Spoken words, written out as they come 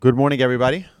Good morning,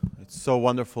 everybody. It's so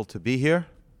wonderful to be here,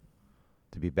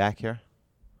 to be back here.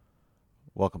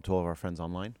 Welcome to all of our friends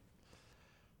online.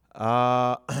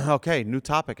 Okay, new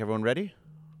topic. Everyone ready?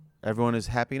 Everyone is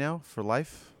happy now for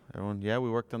life? Everyone, yeah, we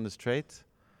worked on this trait.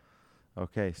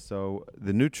 Okay, so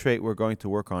the new trait we're going to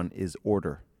work on is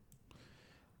order.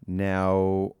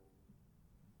 Now,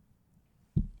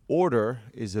 order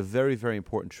is a very, very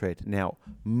important trait. Now,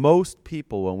 most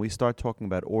people, when we start talking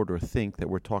about order, think that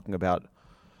we're talking about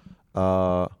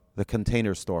the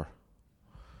container store,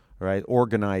 right?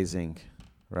 Organizing,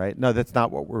 right? No, that's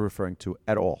not what we're referring to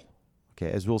at all. Okay,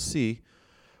 as we'll see,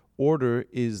 order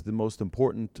is the most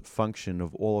important function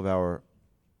of all of our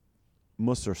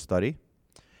Musar study,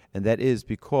 and that is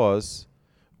because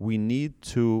we need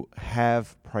to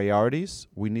have priorities.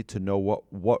 We need to know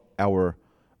what our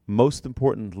most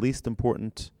important, least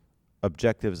important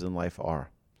objectives in life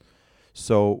are.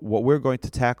 So what we're going to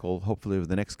tackle, hopefully over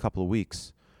the next couple of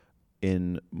weeks,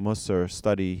 in Musar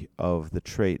study of the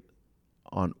trait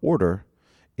on order,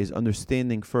 is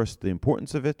understanding first the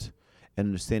importance of it and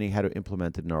understanding how to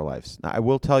implement it in our lives. Now, I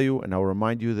will tell you, and I'll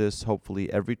remind you this,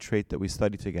 hopefully every trait that we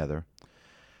study together,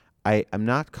 I am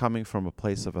not coming from a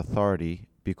place of authority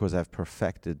because I've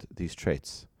perfected these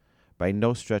traits. By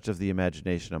no stretch of the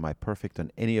imagination am I perfect on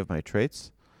any of my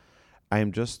traits. I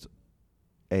am just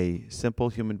a simple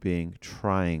human being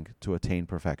trying to attain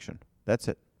perfection. That's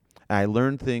it. I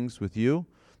learn things with you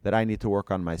that I need to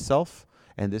work on myself,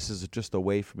 and this is just a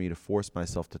way for me to force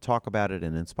myself to talk about it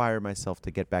and inspire myself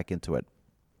to get back into it.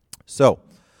 So,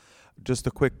 just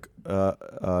a quick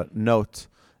note.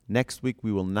 Next week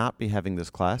we will not be having this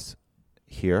class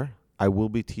here. I will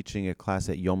be teaching a class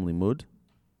at Yom Limud.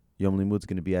 Yom Limud is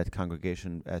going to be at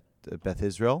congregation at Beth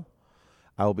Israel.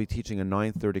 I will be teaching a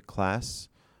 9:30 class,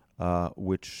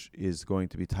 which is going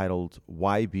to be titled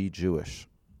 "Why Be Jewish?"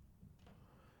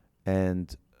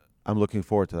 And I'm looking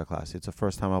forward to that class. It's the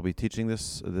first time I'll be teaching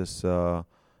this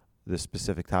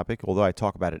specific topic, although I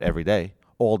talk about it every day,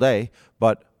 all day.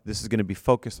 But this is going to be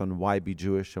focused on why be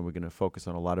Jewish, and we're going to focus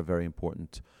on a lot of very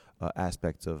important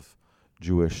aspects of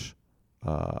Jewish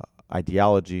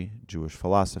ideology, Jewish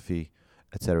philosophy,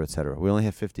 etc., etc. We only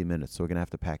have 50 minutes, so we're going to have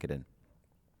to pack it in.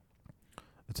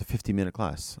 It's a 50-minute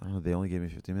class. I don't know, they only gave me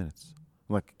 50 minutes.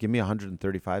 I'm like, give me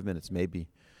 135 minutes, maybe.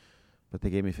 But they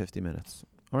gave me 50 minutes.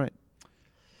 All right.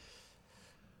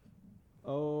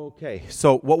 Okay,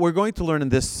 so what we're going to learn in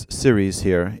this series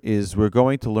here is we're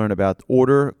going to learn about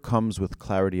order comes with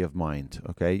clarity of mind,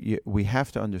 okay? We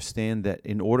have to understand that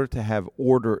in order to have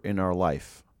order in our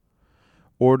life,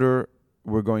 order,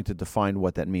 we're going to define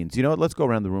what that means. You know what, let's go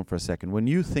around the room for a second. When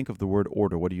you think of the word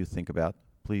order, what do you think about?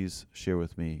 Please share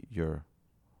with me your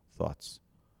thoughts.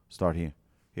 Start here.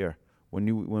 Here.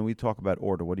 When we talk about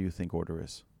order, what do you think order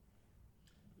is?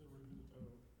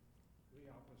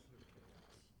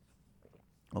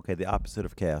 Okay, the opposite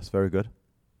of chaos. Very good.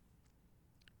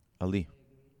 Ali,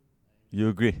 you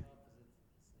agree?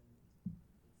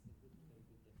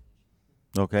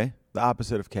 Okay, the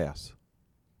opposite of chaos.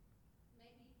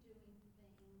 Maybe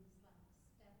doing things like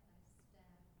step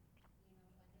by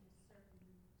step, like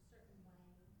in a certain way,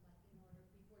 like in order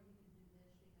before you can do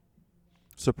this, you have to do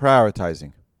that. So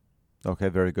prioritizing. Okay,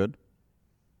 very good.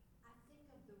 I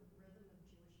think of the rhythm of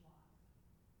Jewish life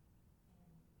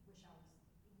and wish I was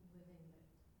living it.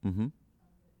 Mm-hmm. But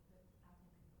I think of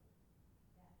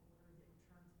that order that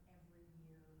returns every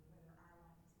year, whether our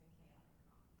life has been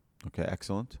chaotic or not. Okay,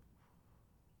 excellent.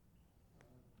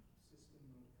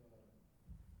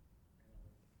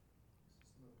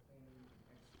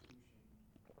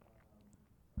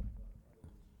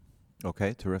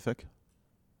 Okay, terrific.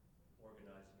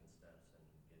 Organizing in steps and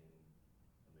getting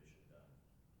a mission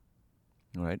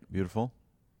done. All right, beautiful.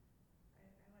 I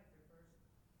like the first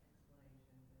explanation, the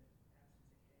absence of chaos,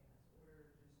 order,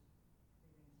 just everything's kind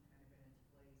of in its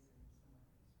place and somewhat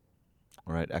peaceful.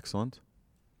 All right, excellent.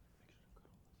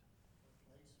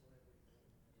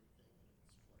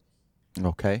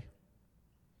 Okay.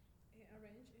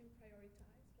 Arrange and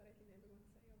prioritize, but I think everyone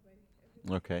say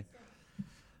already. Okay.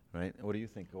 Right. What do you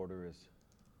think order is?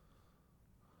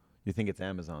 You think it's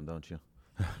Amazon, don't you?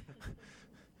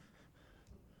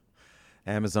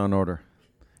 Amazon order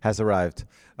has arrived.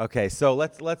 Okay, so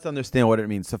let's understand what it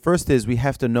means. So first is we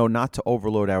have to know not to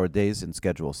overload our days and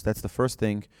schedules. That's the first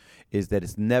thing, is that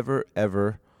it's never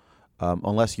ever,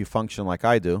 unless you function like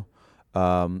I do,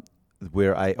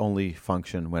 where I only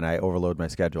function when I overload my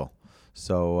schedule.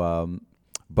 So,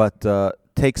 but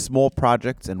take small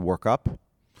projects and work up,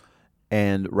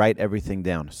 and write everything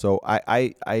down. So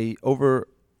I over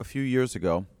a few years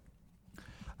ago,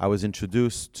 I was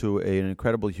introduced to an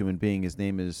incredible human being. His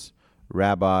name is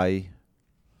Rabbi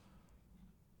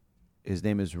His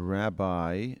name is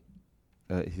Rabbi.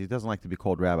 He doesn't like to be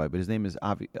called Rabbi, but his name is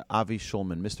Avi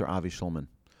Shulman, Mr. Avi Shulman.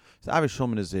 So Avi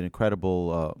Shulman is an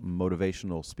incredible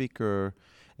motivational speaker,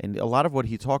 and a lot of what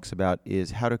he talks about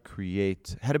is how to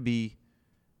be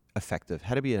effective,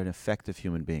 how to be an effective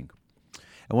human being.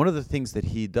 And one of the things that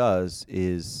he does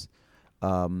is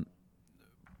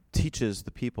teaches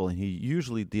the people, and he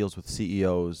usually deals with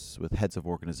CEOs, with heads of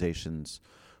organizations,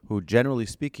 who generally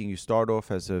speaking, you start off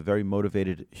as a very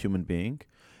motivated human being,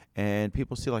 and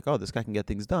people see like, oh, this guy can get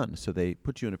things done. So they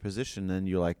put you in a position, and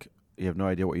you have no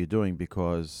idea what you're doing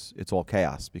because it's all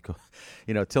chaos. Because,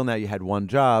 till now you had one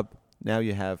job, now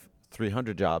you have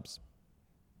 300 jobs,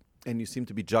 and you seem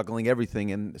to be juggling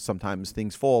everything, and sometimes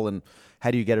things fall, and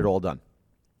how do you get it all done?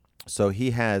 So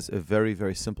he has a very,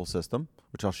 very simple system,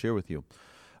 which I'll share with you,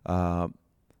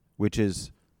 which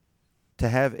is to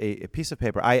have a piece of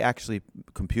paper. I actually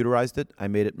computerized it. I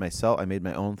made it myself. I made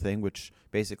my own thing, which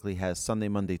basically has Sunday,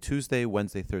 Monday, Tuesday,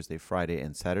 Wednesday, Thursday, Friday,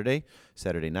 and Saturday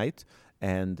night.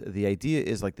 And the idea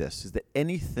is like this, is that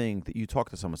anything that you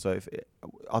talk to someone, so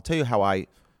I'll tell you how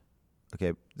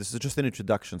okay, this is just an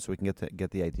introduction so we can get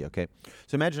the idea, okay?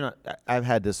 So imagine I've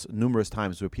had this numerous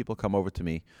times where people come over to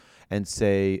me and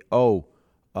say, oh,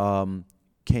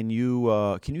 can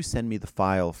you send me the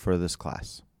file for this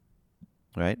class,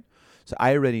 right? So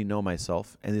I already know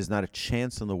myself, and there's not a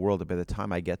chance in the world that by the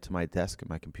time I get to my desk at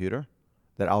my computer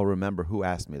that I'll remember who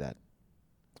asked me that.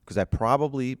 Because I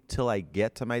probably, till I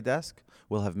get to my desk,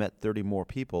 will have met 30 more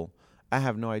people. I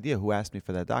have no idea who asked me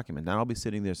for that document. Now I'll be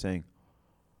sitting there saying,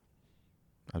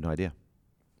 I have no idea.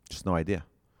 Just no idea.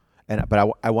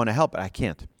 But I want to help, but I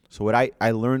can't. So what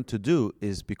I learned to do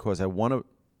is, because I want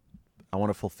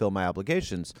to fulfill my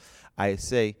obligations, I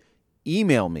say,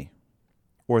 email me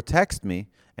or text me,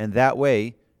 and that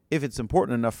way, if it's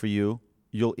important enough for you,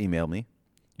 you'll email me.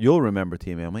 You'll remember to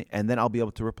email me, and then I'll be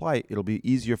able to reply. It'll be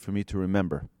easier for me to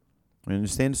remember. You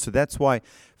understand? So that's why,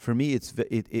 for me,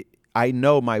 I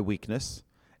know my weakness,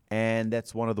 and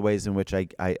that's one of the ways in which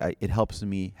it helps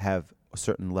me have a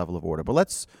certain level of order. But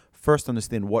let's first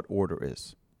understand what order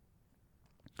is.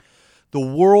 The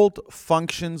world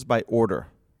functions by order.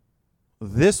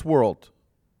 This world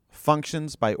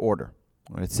functions by order.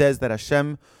 When it says that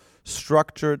Hashem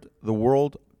structured the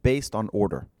world based on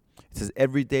order. It says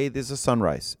every day there's a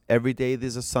sunrise. Every day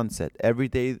there's a sunset. Every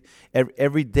day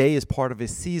is part of a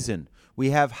season.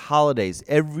 We have holidays.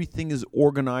 Everything is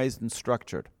organized and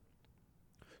structured.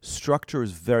 Structure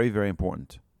is very, very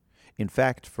important. In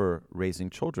fact, for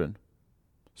raising children,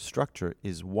 structure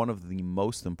is one of the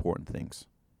most important things.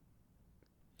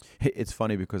 It's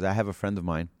funny because I have a friend of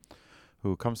mine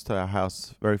who comes to our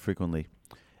house very frequently.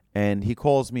 And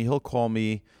he'll call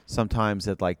me sometimes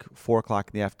at like 4 o'clock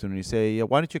in the afternoon. He say, yeah,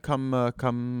 why don't you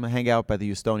come hang out by the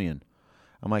Houstonian?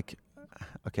 I'm like,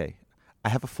 okay, I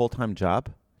have a full-time job,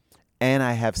 and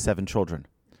I have 7 children,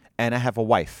 and I have a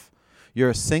wife.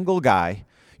 You're a single guy.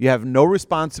 You have no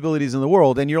responsibilities in the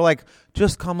world, and you're like,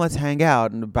 just come, let's hang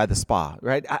out by the spa,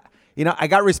 right? I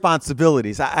got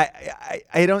responsibilities. I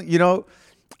don't,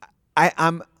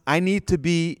 I need to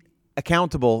be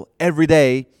accountable every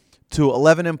day to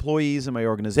 11 employees in my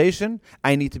organization.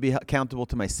 I need to be accountable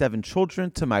to my 7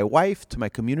 children, to my wife, to my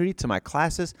community, to my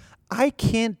classes. I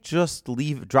can't just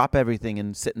drop everything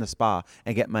and sit in the spa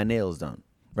and get my nails done,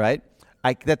 right?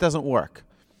 That doesn't work,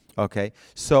 okay?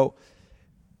 So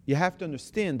you have to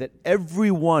understand that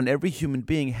every human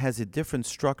being has a different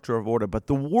structure of order, but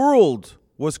the world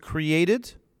was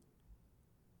created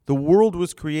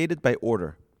by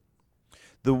order.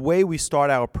 The way we start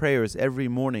our prayers every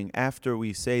morning after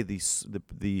we say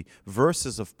the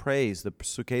verses of praise, the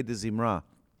Pesukei de Zimra,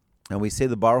 and we say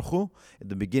the Baruch Hu at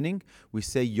the beginning, we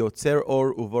say Yotzer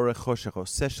Or Uvorech Choshech,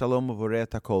 Oseh Shalom Uvorech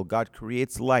Hakol. God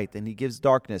creates light and He gives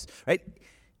darkness. Right?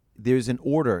 There's an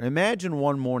order. Imagine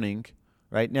one morning.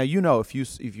 Right now, if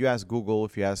you ask Google,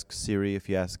 if you ask Siri, if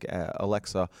you ask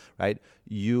Alexa, right,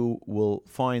 you will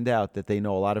find out that they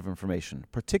know a lot of information.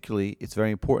 Particularly, it's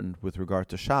very important with regard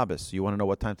to Shabbos. You want to know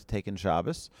what time to take in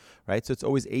Shabbos, right? So it's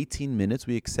always 18 minutes.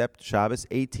 We accept Shabbos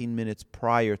 18 minutes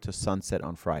prior to sunset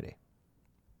on Friday.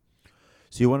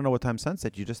 So you want to know what time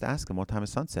sunset? You just ask them what time is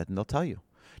sunset, and they'll tell you.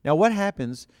 Now, what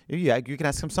happens? You can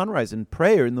ask them sunrise, and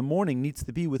prayer in the morning needs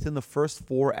to be within the first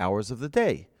 4 hours of the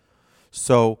day.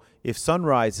 So if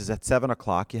sunrise is at 7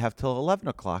 o'clock, you have till 11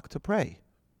 o'clock to pray,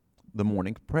 the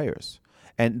morning prayers.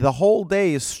 And the whole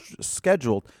day is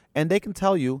scheduled, and they can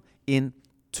tell you in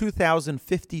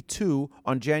 2052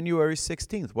 on January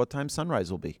 16th what time sunrise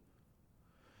will be.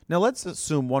 Now let's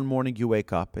assume one morning you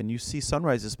wake up and you see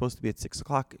sunrise is supposed to be at 6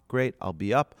 o'clock. Great, I'll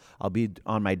be up, I'll be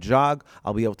on my jog,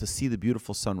 I'll be able to see the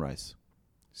beautiful sunrise.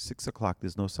 6 o'clock,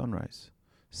 there's no sunrise.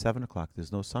 7 o'clock,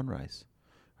 there's no sunrise.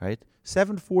 Right?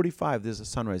 7:45, there's a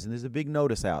sunrise. And there's a big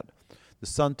notice out. The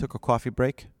son took a coffee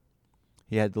break.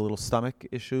 He had the little stomach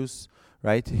issues,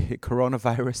 right?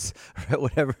 Coronavirus, right?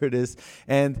 Whatever it is.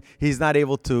 And he's not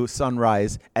able to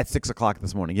sunrise at 6 o'clock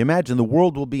this morning. You imagine the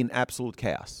world will be in absolute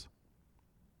chaos.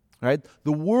 Right?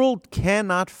 The world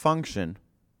cannot function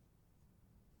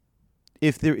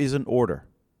if there isn't order.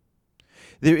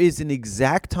 There is an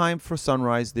exact time for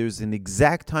sunrise. There is an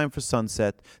exact time for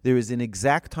sunset. There is an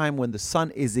exact time when the sun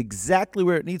is exactly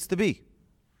where it needs to be.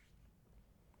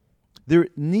 There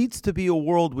needs to be a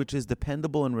world which is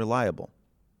dependable and reliable,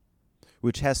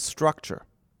 which has structure.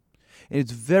 And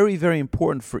it's very, very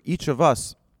important for each of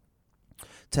us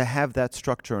to have that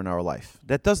structure in our life.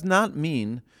 That does not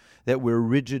mean that we're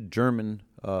rigid German,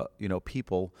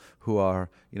 people who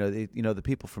are, the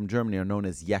people from Germany are known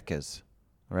as Jekes.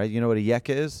 All right, you know what a Jeke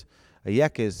is? A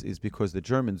Jeke is because the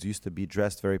Germans used to be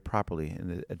dressed very properly,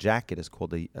 and a jacket is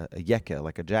called a Jeke,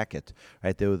 like a jacket.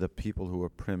 Right? They were the people who were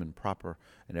prim and proper,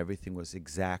 and everything was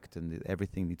exact, and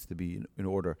everything needs to be in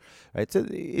order. Right? So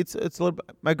it's a little.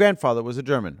 My grandfather was a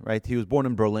German. Right? He was born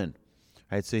in Berlin.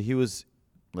 Right? So he was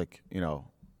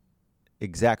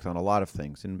exact on a lot of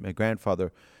things. And my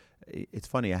grandfather. It's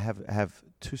funny. I have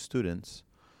two students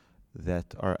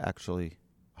that are actually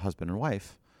husband and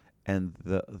wife, and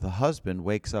the husband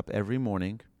wakes up every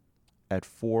morning at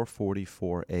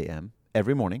 4:44 a.m.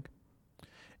 every morning,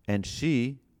 and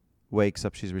she wakes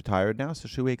up. She's retired now, so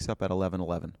she wakes up at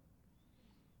 11:11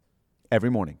 every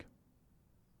morning.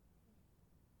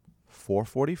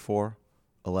 4:44,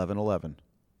 11:11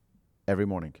 every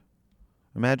morning.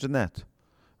 Imagine that,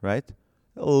 right?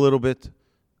 A little bit.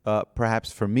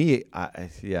 Perhaps for me,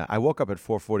 I woke up at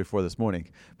 4:44 this morning,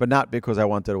 but not because I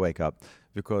wanted to wake up,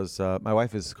 because my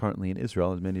wife is currently in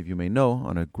Israel, as many of you may know,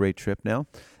 on a great trip now,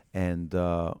 and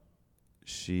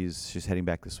she's heading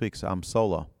back this week, so I'm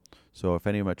solo. So if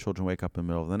any of my children wake up in the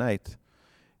middle of the night,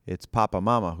 it's Papa,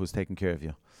 Mama who's taking care of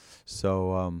you.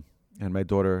 So, and my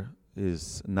daughter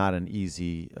is not an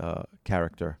easy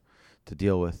character to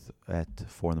deal with at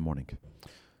 4 in the morning.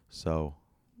 So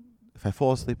if I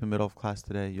fall asleep in the middle of class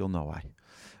today, you'll know why.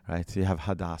 Right? So you have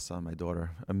Hadassah, my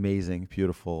daughter, amazing,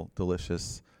 beautiful,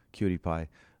 delicious cutie pie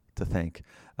to thank.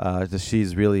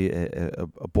 She's really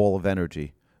a ball of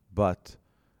energy. But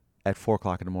at 4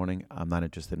 o'clock in the morning, I'm not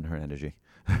interested in her energy.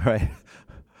 Right?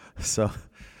 So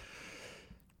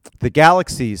the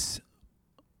galaxies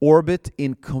orbit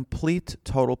in complete,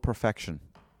 total perfection.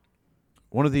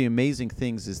 One of the amazing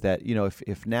things is that,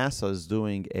 if NASA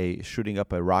is shooting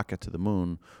up a rocket to the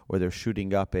moon, or they're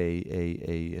shooting up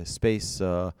a space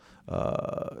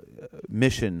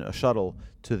mission, a shuttle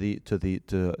to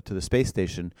the space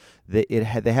station,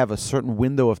 they have a certain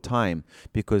window of time,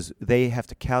 because they have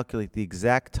to calculate the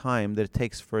exact time that it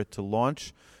takes for it to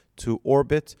launch, to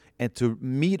orbit, and to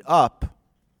meet up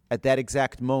at that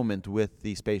exact moment with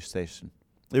the space station.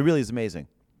 It really is amazing.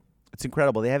 It's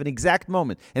incredible. They have an exact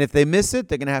moment. And if they miss it,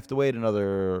 they're going to have to wait at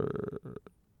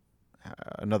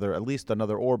least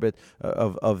another orbit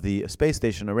of the space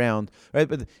station around. Right?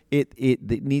 But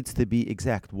it needs to be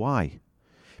exact. Why?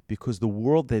 Because the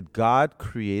world that God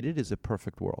created is a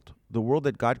perfect world. The world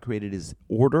that God created is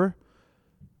order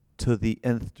to the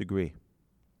nth degree.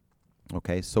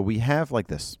 Okay, so we have like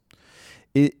this.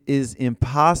 It is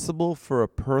impossible for a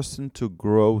person to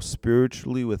grow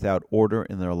spiritually without order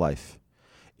in their life.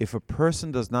 If a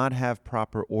person does not have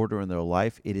proper order in their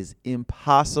life, it is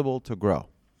impossible to grow.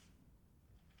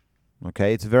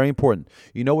 Okay, it's very important.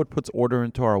 You know what puts order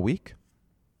into our week?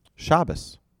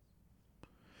 Shabbos.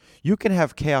 You can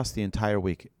have chaos the entire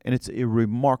week, and it's a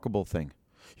remarkable thing.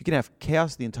 You can have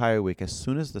chaos the entire week. As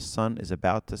soon as the sun is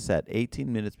about to set,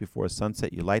 18 minutes before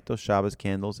sunset, you light those Shabbos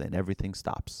candles, and everything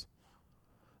stops.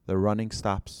 The running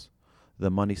stops. The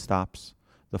money stops.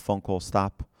 The phone calls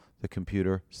stop. The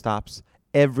computer stops.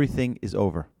 Everything is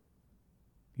over.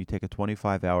 You take a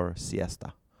 25-hour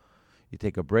siesta. You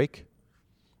take a break,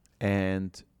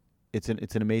 and it's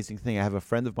an amazing thing. I have a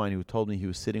friend of mine who told me he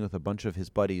was sitting with a bunch of his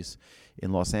buddies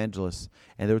in Los Angeles,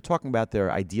 and they were talking about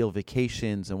their ideal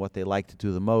vacations and what they like to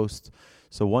do the most.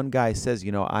 So one guy says,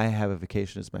 I have a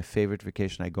vacation. It's my favorite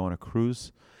vacation. I go on a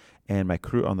cruise. And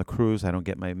on the cruise, I don't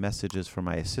get my messages from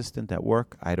my assistant at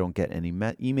work. I don't get any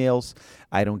emails.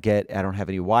 I don't have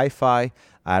any Wi-Fi.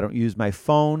 I don't use my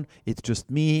phone. It's just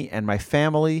me and my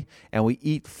family, and we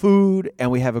eat food,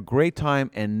 and we have a great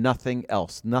time, and nothing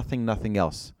else. Nothing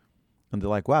else. And they're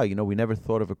like, wow, we never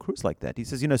thought of a cruise like that. He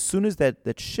says, as soon as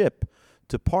that ship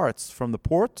departs from the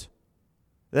port,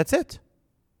 that's it.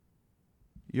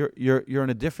 You're in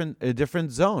a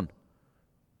different zone.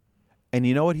 And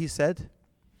you know what he said?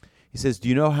 He says, do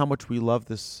you know how much we love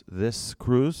this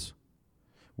cruise?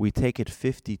 We take it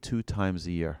 52 times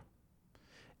a year.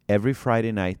 Every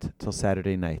Friday night till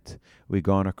Saturday night, we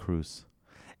go on a cruise.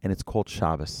 And it's called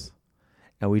Shabbos.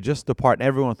 And we just depart. And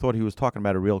everyone thought he was talking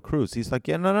about a real cruise. He's like,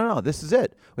 yeah, no, this is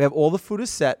it. We have all the food is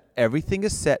set. Everything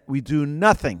is set. We do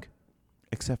nothing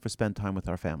except for spend time with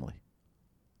our family.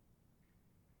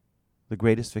 The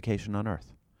greatest vacation on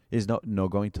earth. There's no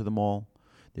going to the mall.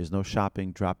 There's no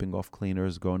shopping, dropping off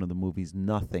cleaners, going to the movies,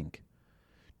 nothing.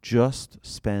 Just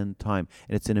spend time.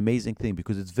 And it's an amazing thing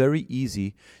because it's very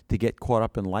easy to get caught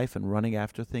up in life and running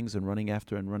after things and running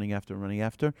after.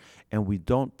 And we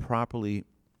don't properly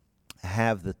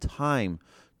have the time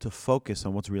to focus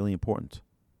on what's really important.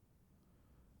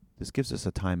 This gives us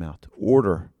a timeout.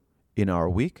 Order in our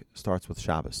week starts with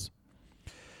Shabbos.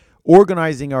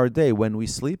 Organizing our day, when we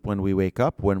sleep, when we wake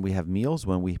up, when we have meals,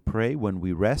 when we pray, when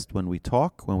we rest, when we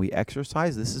talk, when we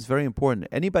exercise. This is very important.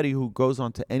 Anybody who goes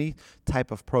on to any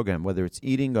type of program, whether it's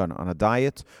eating on a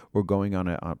diet or going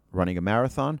on running a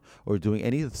marathon or doing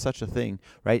any such a thing,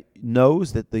 right,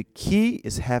 knows that the key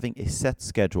is having a set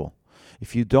schedule.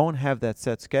 If you don't have that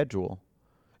set schedule,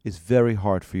 it's very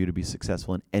hard for you to be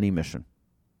successful in any mission.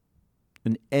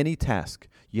 In any task,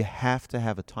 you have to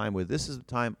have a time where this is the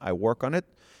time I work on it,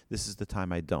 this is the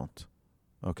time I don't.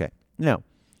 Okay. Now,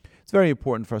 it's very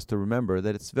important for us to remember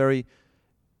that it's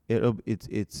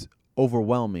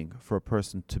overwhelming for a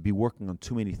person to be working on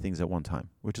too many things at one time,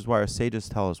 which is why our sages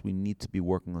tell us we need to be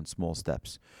working on small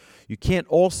steps. You can't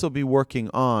also be working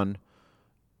on,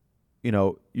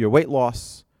 your weight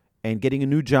loss and getting a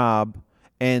new job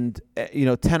and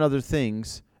 10 other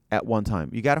things at one time.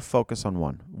 You got to focus on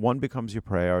one. One becomes your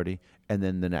priority, and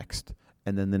then the next,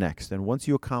 and then the next. And once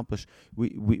you accomplish,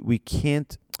 we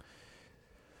can't.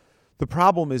 The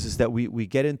problem is that we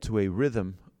get into a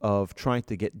rhythm of trying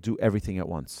to do everything at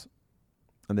once,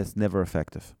 and that's never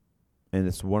effective. And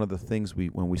it's one of the things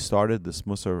when we started this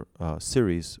Musar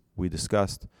series, we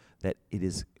discussed that it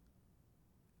is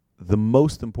the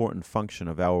most important function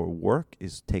of our work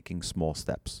is taking small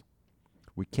steps.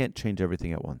 We can't change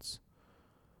everything at once.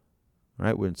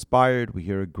 Right? We're inspired. We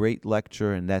hear a great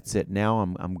lecture, and that's it. Now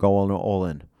I'm going all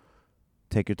in.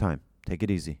 Take your time. Take it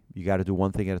easy. You got to do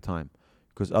one thing at a time,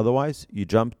 because otherwise, you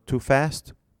jump too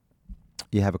fast,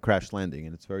 you have a crash landing,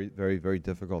 and it's very, very, very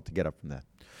difficult to get up from that.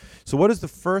 So, what is the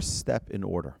first step in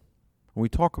order? When we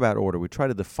talk about order, we try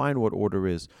to define what order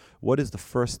is. What is the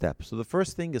first step? So, the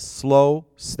first thing is slow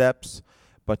steps,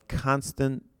 but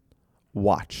constant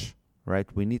watch. Right?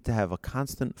 We need to have a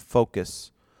constant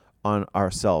focus on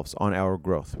ourselves, on our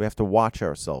growth. We have to watch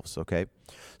ourselves, okay?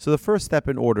 So the first step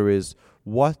in order is,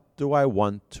 what do I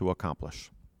want to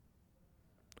accomplish?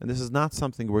 And this is not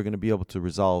something we're going to be able to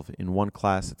resolve in one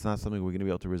class. It's not something we're going to be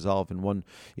able to resolve in one,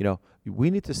 we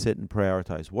need to sit and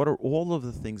prioritize. What are all of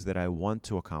the things that I want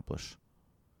to accomplish?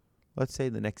 Let's say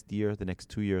the next year, the next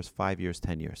 2 years, 5 years,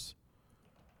 10 years.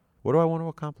 What do I want to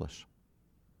accomplish?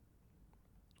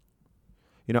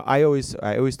 I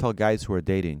always tell guys who are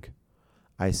dating,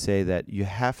 I say that you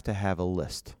have to have a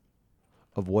list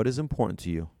of what is important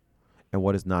to you and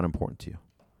what is not important to you,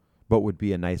 but would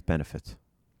be a nice benefit,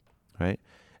 right?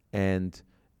 And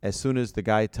as soon as the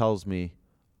guy tells me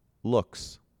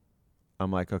looks,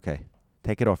 I'm like, okay,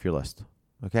 take it off your list,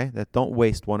 okay? Don't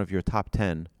waste one of your top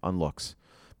 10 on looks,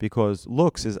 because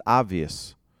looks is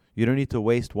obvious. You don't need to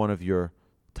waste one of your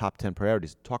top 10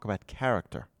 priorities. Talk about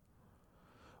character.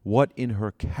 What in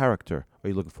her character are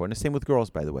you looking for? And the same with girls,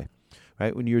 by the way.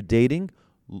 Right? When you're dating,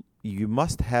 you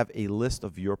must have a list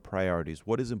of your priorities.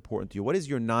 What is important to you? What is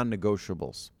your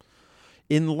non-negotiables?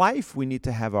 In life, we need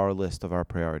to have our list of our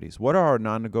priorities. What are our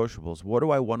non-negotiables? What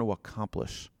do I want to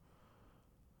accomplish?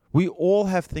 We all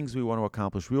have things we want to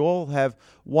accomplish. We all have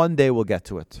one day we'll get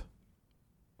to it.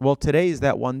 Well, today is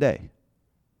that one day.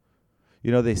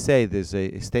 They say there's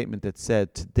a statement that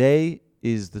said, today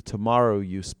is the tomorrow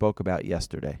you spoke about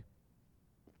yesterday.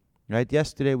 Right?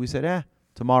 Yesterday we said,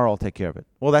 tomorrow I'll take care of it.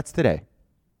 Well, that's today.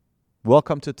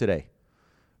 Welcome to today.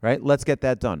 Right? Let's get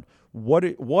that done.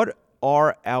 What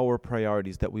are our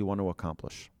priorities that we want to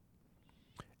accomplish?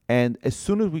 And as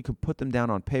soon as we can put them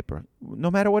down on paper, no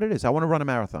matter what it is, I want to run a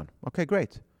marathon. Okay,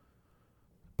 great.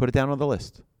 Put it down on the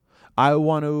list. I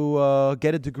want to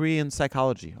get a degree in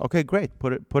psychology. Okay, great.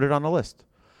 Put it on the list.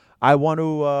 I want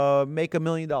to make $1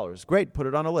 million. Great. Put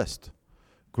it on a list.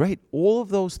 Great. All of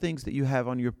those things that you have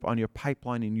on your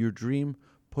pipeline in your dream,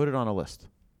 put it on a list.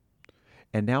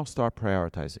 And now start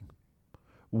prioritizing.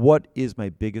 What is my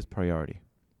biggest priority?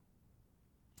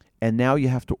 And now you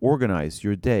have to organize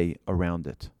your day around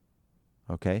it.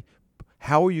 Okay?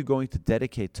 How are you going to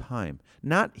dedicate time?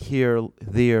 Not here,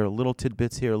 there, little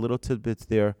tidbits here, little tidbits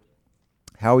there.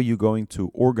 How are you going to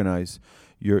organize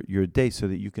your day so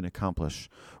that you can accomplish?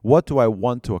 What do I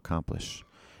want to accomplish?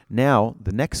 Now,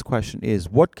 the next question is,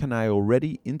 what can I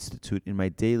already institute in my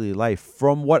daily life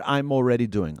from what I'm already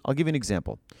doing? I'll give you an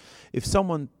example. If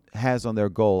someone has on their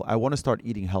goal, I want to start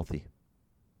eating healthy.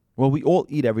 Well, we all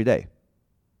eat every day.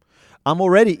 I'm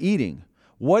already eating.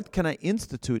 What can I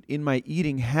institute in my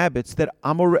eating habits that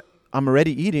I'm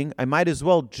already eating? I might as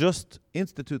well just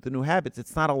institute the new habits.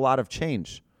 It's not a lot of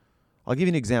change. I'll give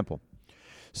you an example.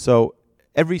 So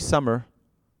every summer,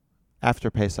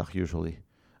 after Pesach usually,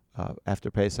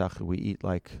 after Pesach we eat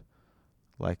like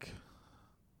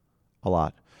a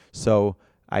lot. So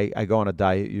I go on a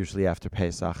diet usually after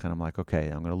Pesach, and I'm like, okay,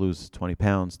 I'm going to lose 20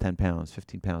 pounds, 10 pounds,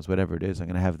 15 pounds, whatever it is. I'm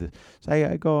going to have this. So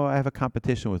I have a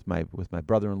competition with my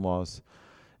brother-in-laws,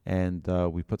 and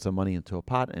we put some money into a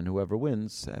pot, and whoever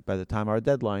wins, by the time our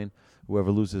deadline,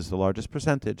 whoever loses the largest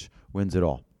percentage wins it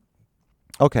all.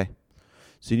 Okay.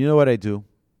 So you know what I do?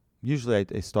 Usually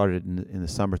I started in the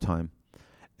summertime,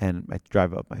 and I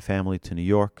drive up my family to New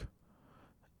York,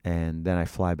 and then I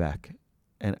fly back.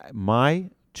 And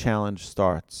my challenge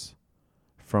starts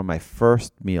from my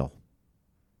first meal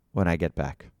when I get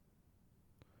back.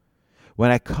 When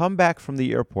I come back from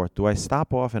the airport, do I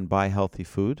stop off and buy healthy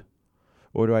food?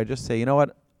 Or do I just say, you know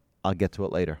what, I'll get to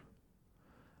it later?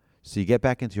 So you get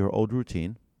back into your old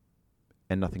routine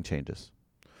and nothing changes.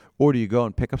 Or do you go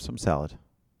and pick up some salad?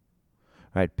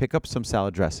 Right, pick up some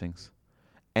salad dressings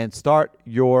and start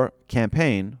your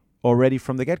campaign already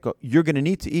from the get-go. You're going to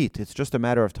need to eat. It's just a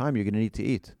matter of time. You're going to need to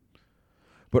eat.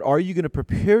 But are you going to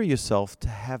prepare yourself to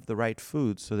have the right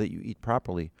food so that you eat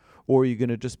properly? Or are you going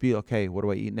to just be, okay, what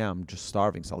do I eat now? I'm just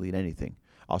starving, so I'll eat anything.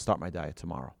 I'll start my diet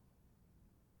tomorrow.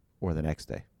 Or the next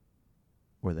day.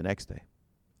 Or the next day.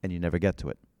 And you never get to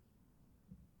it.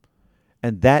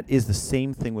 And that is the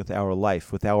same thing with our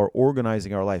life, with our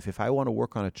organizing our life. If I want to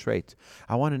work on a trait,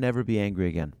 I want to never be angry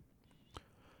again.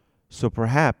 So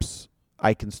perhaps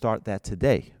I can start that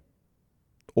today.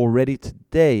 Already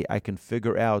today, I can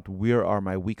figure out where are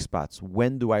my weak spots.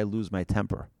 When do I lose my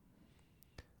temper?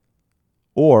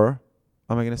 Or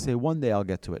am I going to say one day I'll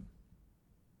get to it?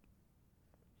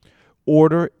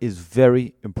 Order is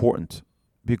very important.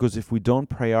 Because if we don't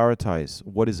prioritize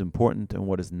what is important and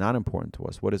what is not important to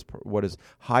us, what is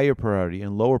higher priority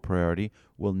and lower priority,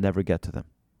 we'll never get to them.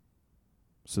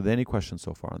 So, any questions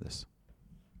so far on this?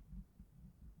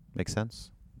 Make sense?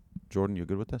 Jordan, you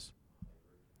good with this?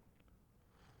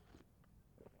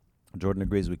 Jordan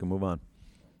agrees. We can move on.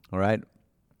 All right.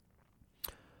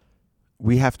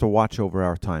 We have to watch over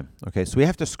our time. Okay, so we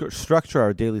have to structure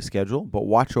our daily schedule, but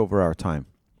watch over our time.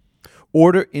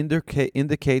 Order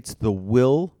indicates the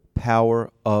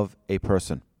willpower of a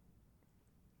person.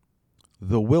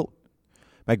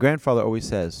 My grandfather always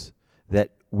says that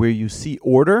where you see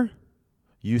order,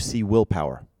 you see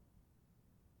willpower.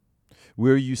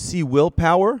 Where you see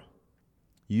willpower,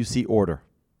 you see order.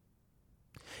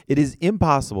 It is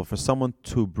impossible for someone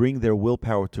to bring their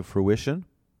willpower to fruition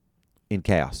in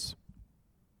chaos.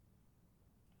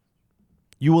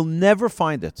 You will never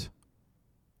find it.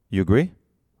 You agree?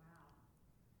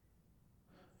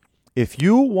 If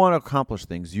you want to accomplish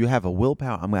things, you have a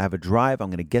willpower, I'm going to have a drive, I'm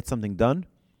going to get something done,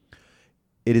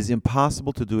 it is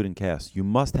impossible to do it in chaos. You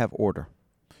must have order.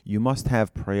 You must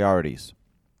have priorities.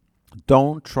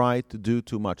 Don't try to do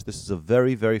too much. This is a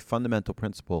very, very fundamental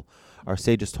principle our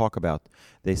sages talk about.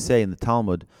 They say in the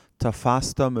Talmud,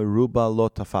 tafasta meruba lo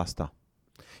tafasta.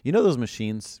 You know those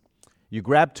machines? You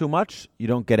grab too much, you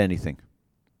don't get anything.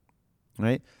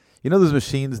 Right? You know those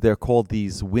machines, they're called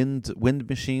these wind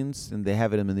machines, and they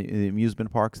have it in the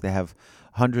amusement parks. They have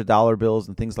 $100 bills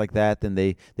and things like that, and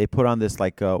they put on this,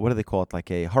 like, what do they call it,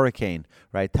 like a hurricane,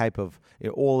 right, type of,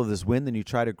 all of this wind, and you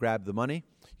try to grab the money.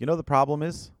 You know the problem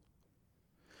is?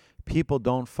 People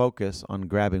don't focus on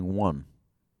grabbing one,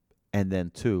 and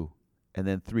then two, and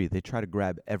then three. They try to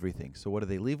grab everything. So what do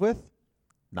they leave with?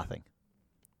 Nothing.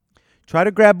 Try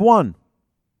to grab one,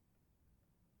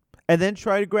 and then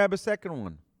try to grab a second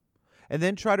one. And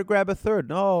then try to grab a third.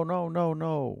 No.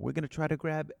 We're going to try to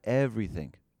grab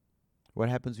everything. What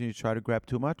happens when you try to grab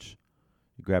too much?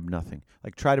 You grab nothing.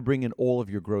 Like, try to bring in all of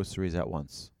your groceries at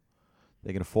once.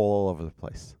 They're going to fall all over the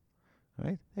place. All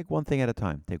right? Take one thing at a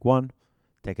time. Take one,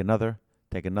 take another,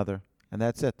 and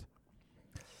that's it.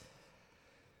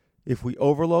 If we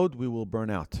overload, we will burn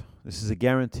out. This is a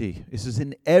guarantee. This is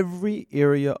in every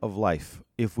area of life.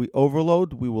 If we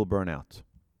overload, we will burn out.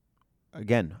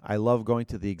 Again, I love going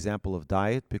to the example of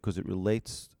diet because it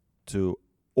relates to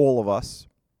all of us.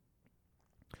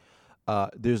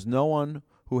 There's no one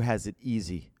who has it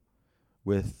easy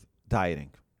with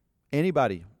dieting.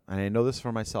 Anybody, and I know this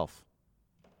for myself,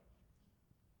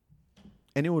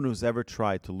 anyone who's ever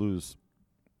tried to lose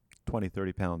 20,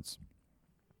 30 pounds,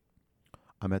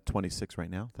 I'm at 26 right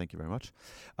now. Thank you very much.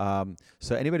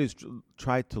 So anybody who's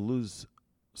tried to lose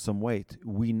some weight,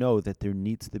 we know that there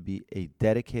needs to be a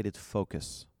dedicated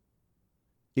focus.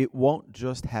 It won't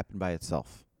just happen by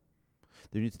itself.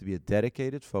 There needs to be a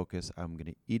dedicated focus. I'm going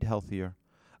to eat healthier.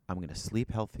 I'm going to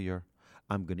sleep healthier.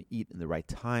 I'm going to eat in the right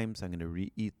times. I'm going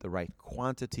to eat the right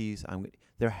quantities.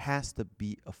 There has to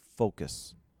be a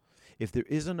focus. If there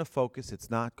isn't a focus, it's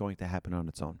not going to happen on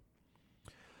its own.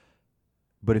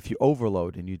 But if you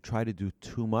overload and you try to do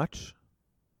too much,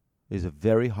 there's a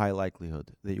very high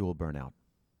likelihood that you will burn out.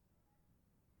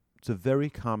 It's a very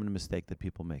common mistake that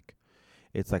people make.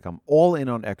 It's like, I'm all in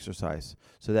on exercise.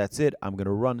 So that's it. I'm going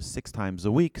to run 6 times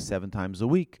a week, 7 times a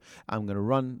week. I'm going to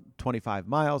run 25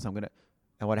 miles. And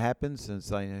what happens is,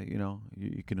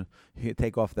 you can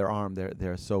take off their arm.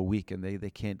 They're so weak and they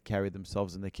can't carry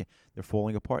themselves and they're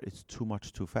falling apart. It's too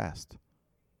much too fast.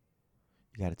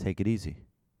 You got to take it easy.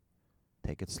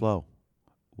 Take it slow.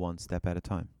 1 step at a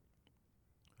time.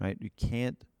 Right? You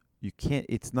can't,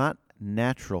 it's not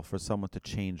natural for someone to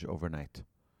change overnight.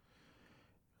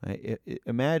 Right?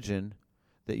 Imagine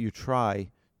that you try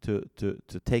to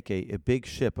take a big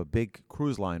ship, a big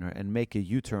cruise liner, and make a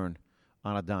U-turn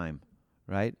on a dime,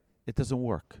 right? It doesn't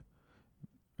work.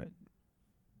 Right?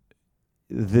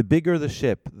 The bigger the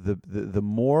ship, the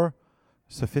more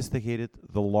sophisticated,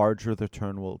 the larger the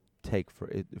turn will take for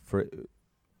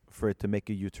it to make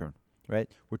a U-turn, right?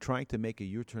 We're trying to make a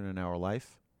U-turn in our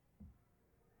life.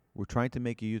 We're trying to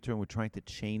make a U-turn. We're trying to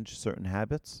change certain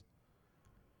habits.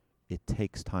 It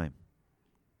takes time.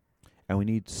 And we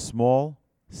need small,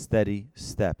 steady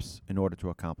steps in order to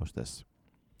accomplish this.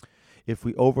 If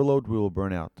we overload, we will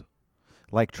burn out.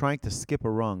 Like trying to skip a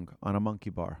rung on a monkey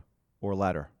bar or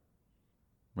ladder,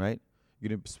 right? You're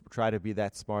going to try to be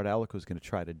that smart aleck who's going to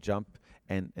try to jump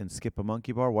and skip a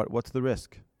monkey bar. What's the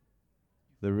risk?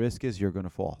 The risk is you're going to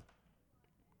fall.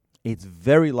 It's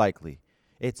very likely.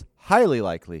 It's highly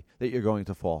likely that you're going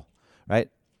to fall, right?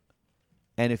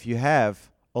 And if you have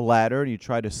a ladder and you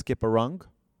try to skip a rung,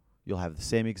 you'll have the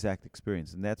same exact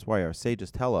experience. And that's why our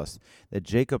sages tell us that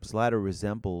Jacob's ladder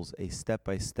resembles a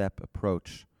step-by-step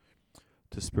approach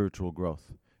to spiritual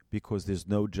growth, because there's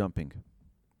no jumping.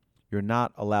 You're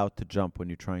not allowed to jump when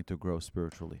you're trying to grow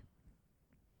spiritually.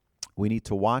 We need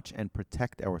to watch and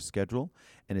protect our schedule,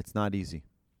 and it's not easy.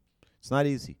 It's not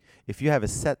easy. If you have a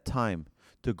set time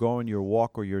to go on your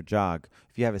walk or your jog,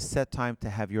 if you have a set time to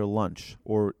have your lunch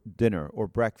or dinner or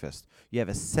breakfast, you have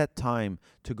a set time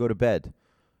to go to bed,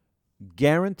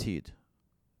 guaranteed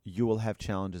you will have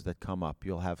challenges that come up.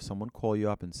 You'll have someone call you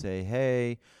up and say,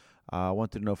 hey, I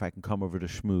wanted to know if I can come over to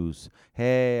schmooze.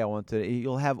 Hey,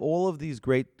 you'll have all of these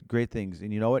great things.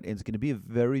 And you know what? It's going to be a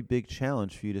very big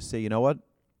challenge for you to say, you know what?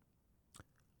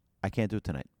 I can't do it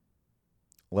tonight.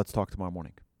 Let's talk tomorrow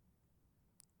morning.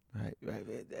 Right.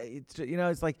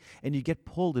 It's like, and you get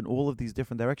pulled in all of these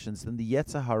different directions. And the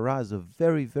Yetzer Hara is a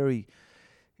very, very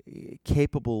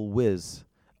capable whiz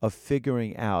of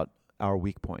figuring out our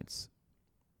weak points.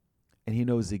 And he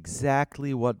knows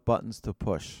exactly what buttons to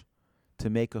push to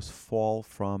make us fall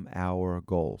from our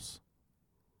goals.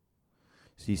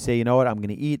 So you say, you know what, I'm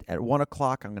going to eat at 1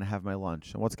 o'clock, I'm going to have my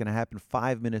lunch. And what's going to happen?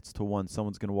 5 minutes to 1,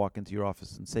 someone's going to walk into your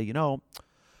office and say,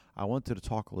 I wanted to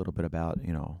talk a little bit about,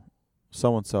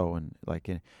 so-and-so, and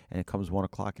it comes 1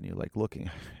 o'clock and you're like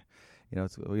looking,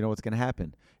 what's going to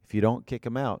happen if you don't kick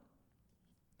them out,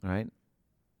 right?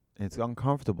 It's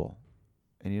uncomfortable,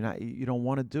 and you don't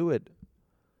want to do it,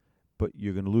 but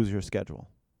you're going to lose your schedule,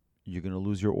 you're going to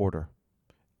lose your order,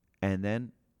 and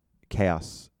then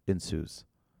chaos ensues.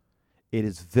 It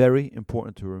is very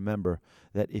important to remember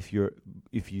that if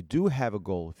you do have a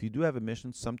goal, if you do have a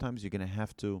mission, sometimes you're going to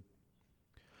have to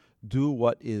do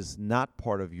what is not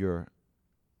part of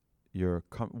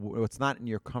what's not in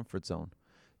your comfort zone,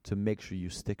 to make sure you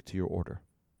stick to your order.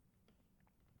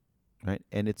 Right?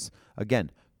 And it's,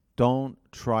 again, don't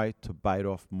try to bite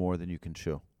off more than you can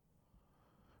chew.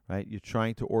 Right? You're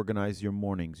trying to organize your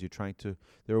mornings.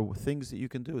 There are things that you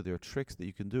can do. There are tricks that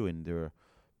you can do, and there are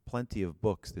plenty of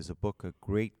books. There's a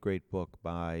great book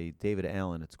by David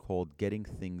Allen. It's called Getting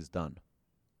Things Done.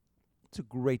 It's a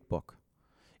great book.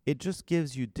 It just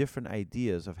gives you different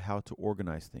ideas of how to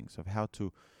organize things, of how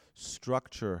to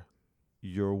structure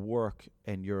your work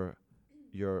and your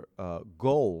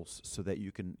goals so that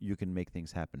you can make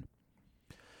things happen.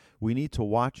 We need to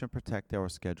watch and protect our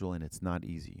schedule, and it's not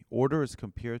easy. Order is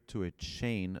compared to a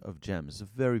chain of gems.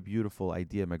 It's a very beautiful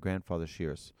idea my grandfather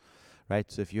shares, right?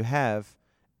 So if you have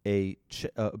a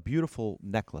beautiful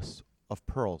necklace of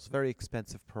pearls, very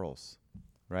expensive pearls,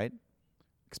 right?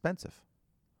 Expensive.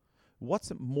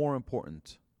 What's more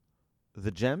important?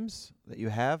 The gems that you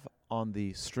have on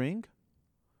the string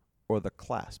or the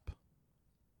clasp?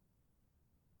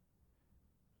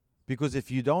 Because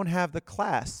if you don't have the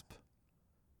clasp,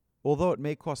 although it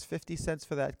may cost 50 cents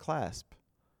for that clasp,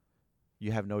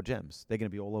 you have no gems. They're going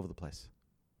to be all over the place.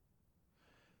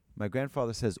 My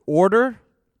grandfather says, order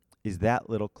is that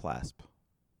little clasp.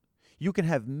 You can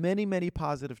have many, many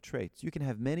positive traits. You can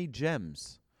have many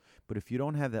gems. But if you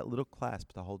don't have that little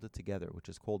clasp to hold it together, which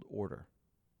is called order,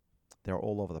 they're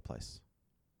all over the place.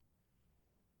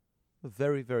 A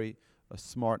very, very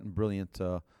smart and brilliant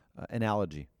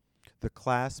analogy. The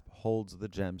clasp holds the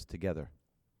gems together.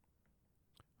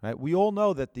 Right? We all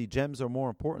know that the gems are more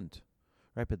important,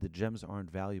 right? But the gems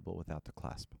aren't valuable without the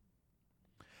clasp.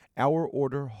 Our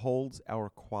order holds our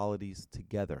qualities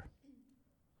together.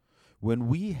 When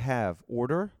we have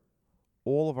order,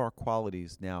 all of our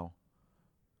qualities now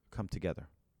come together.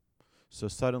 So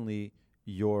suddenly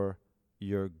your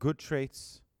good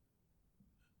traits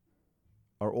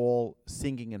are all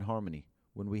singing in harmony.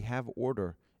 When we have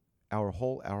order,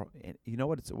 and you know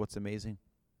what's amazing?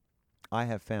 I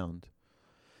have found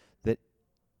that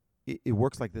it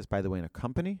works like this, by the way, in a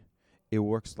company. It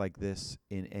works like this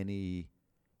in any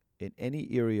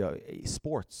area,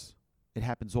 sports. It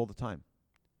happens all the time.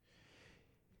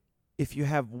 If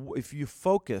you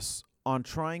focus on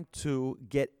trying to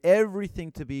get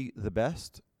everything to be the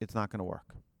best, it's not going to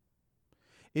work.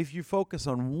 If you focus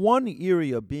on one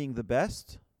area being the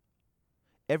best,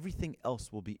 everything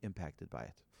else will be impacted by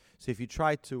it. So if you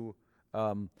try to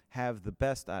have the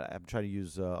best, I'm trying to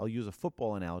use, I'll use a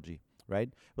football analogy, right?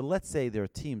 But let's say there are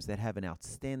teams that have an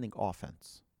outstanding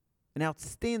offense. An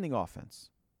outstanding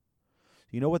offense.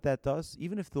 You know what that does?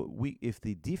 Even if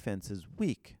the defense is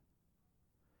weak,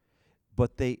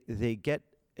 but they get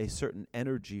a certain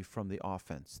energy from the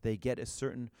offense. They get a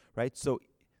certain, right? So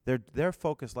they're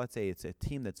focused, let's say it's a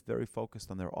team that's very focused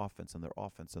on their offense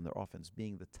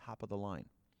being the top of the line.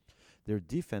 Their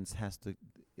defense has to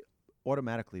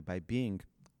automatically, by being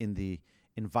in the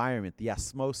environment, the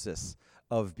osmosis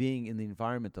of being in the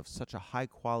environment of such a high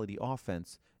quality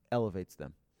offense elevates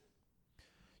them.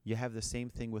 You have the same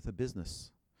thing with a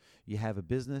business. You have a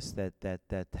business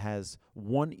that has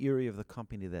one area of the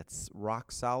company that's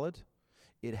rock solid.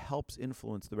 It helps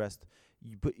influence the rest.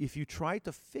 But if you try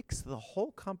to fix the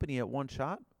whole company at one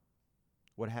shot,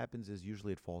 what happens is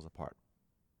usually it falls apart.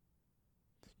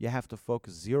 You have to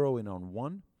focus, zero in on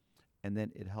one, and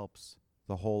then it helps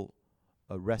the whole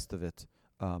rest of it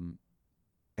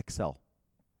excel.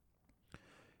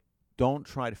 Don't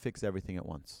try to fix everything at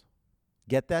once.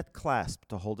 Get that clasp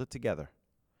to hold it together.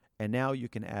 And now you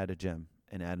can add a gem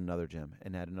and add another gem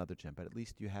and add another gem. But at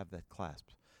least you have that clasp.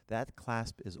 That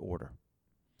clasp is order.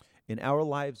 In our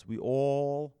lives, we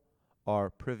all are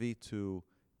privy to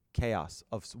chaos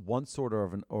of one sort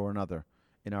or another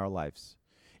in our lives.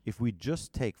 If we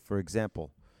just take, for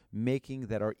example, making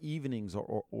that our evenings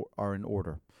are in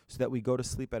order, so that we go to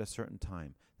sleep at a certain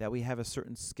time, that we have a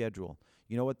certain schedule,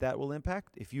 you know what that will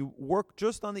impact? If you work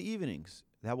just on the evenings,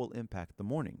 that will impact the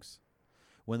mornings.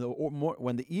 When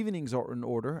the evenings are in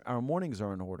order, our mornings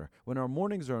are in order. When our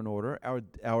mornings are in order,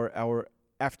 our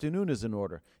afternoon is in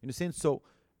order. You understand? So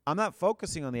I'm not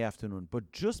focusing on the afternoon,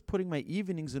 but just putting my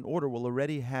evenings in order will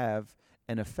already have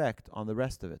an effect on the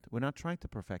rest of it. We're not trying to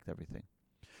perfect everything.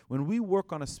 When we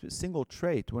work on a single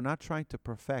trait, we're not trying to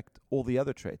perfect all the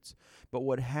other traits. But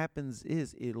what happens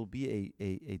is it'll be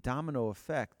a domino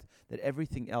effect that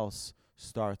everything else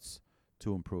starts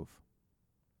to improve.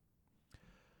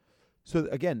 So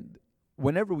again,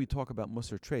 whenever we talk about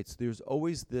Musar traits, there's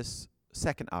always this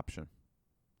second option,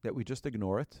 that we just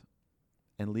ignore it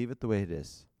and leave it the way it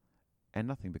is, and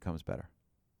nothing becomes better.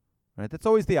 Right? That's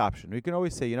always the option. We can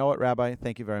always say, you know what, Rabbi,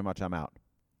 thank you very much, I'm out.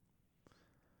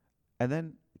 And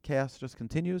then chaos just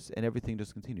continues and everything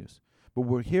just continues. But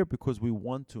we're here because we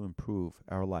want to improve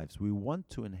our lives. We want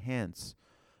to enhance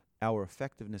our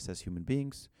effectiveness as human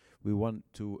beings. We want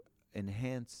to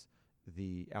enhance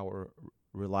our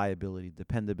reliability,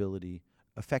 dependability,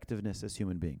 effectiveness as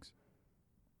human beings.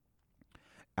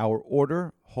 Our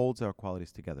order holds our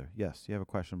qualities together. Yes, you have a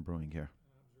question brewing here.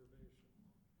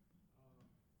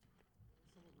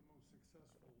 Some of the most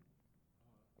successful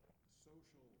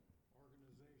social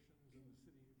organizations in the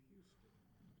city of Houston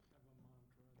have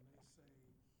a mantra, and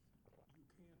they say, you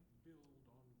can't build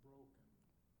on broken,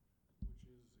 which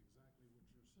is exactly what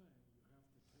you're saying. You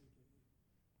have to take a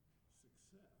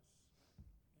success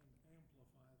and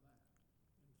amplify that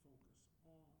and focus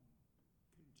on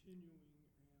continuing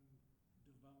and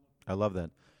developing. I love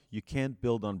that. You can't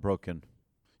build on broken.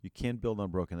 You can't build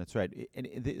unbroken. That's right.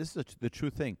 This is the true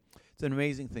thing. It's an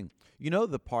amazing thing. You know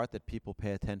the part that people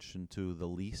pay attention to the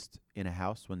least in a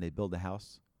house when they build a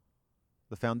house?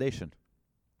 The foundation.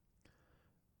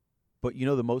 But you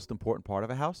know the most important part of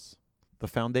a house? The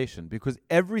foundation, because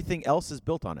everything else is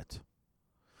built on it.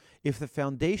 If the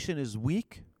foundation is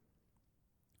weak,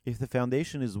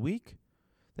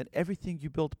 then everything you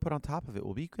build put on top of it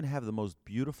will be. You can have the most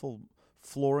beautiful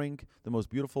flooring, the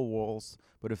most beautiful walls,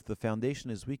 but if the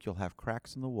foundation is weak, you'll have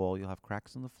cracks in the wall, you'll have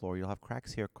cracks in the floor, you'll have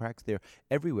cracks here, cracks there,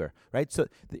 everywhere, right? So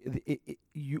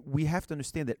we have to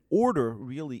understand that order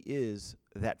really is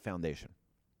that foundation.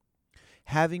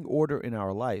 Having order in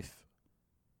our life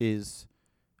is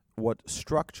what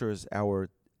structures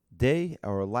our day,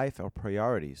 our life, our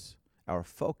priorities, our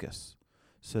focus,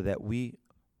 so that we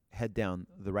head down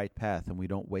the right path and we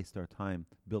don't waste our time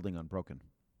building unbroken.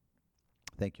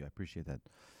 Thank you. I appreciate that.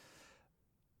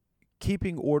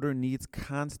 Keeping order needs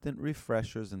constant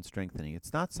refreshers and strengthening.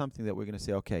 It's not something that we're going to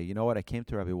say, okay, you know what? I came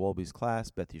to Rabbi Wolbe's class,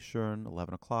 Beth Yeshurun,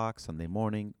 11 o'clock, Sunday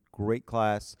morning. Great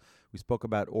class. We spoke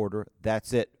about order.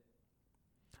 That's it.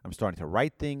 I'm starting to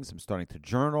write things. I'm starting to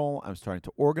journal. I'm starting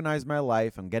to organize my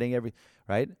life. I'm getting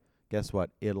right? Guess what?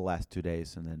 It'll last 2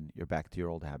 days, and then you're back to your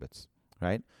old habits,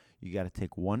 right? You got to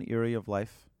take one area of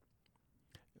life,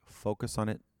 focus on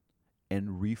it,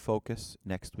 and refocus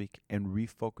next week, and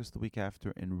refocus the week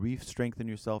after, and re-strengthen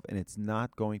yourself, and it's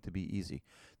not going to be easy.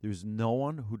 There's no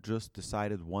one who just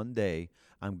decided one day,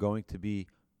 I'm going to be,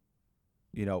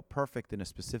 perfect in a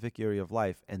specific area of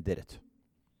life, and did it.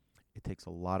 It takes a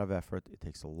lot of effort. It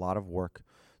takes a lot of work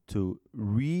to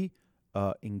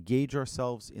engage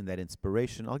ourselves in that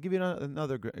inspiration. I'll give you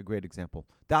another great example.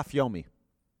 Daf Yomi.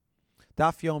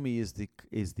 Daf Yomi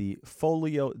is the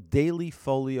daily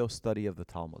folio study of the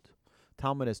Talmud.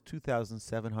 Talmud has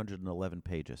 2,711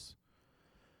 pages.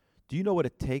 Do you know what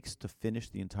it takes to finish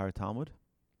the entire Talmud?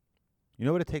 You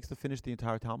know what it takes to finish the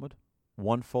entire Talmud?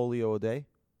 1 folio a day?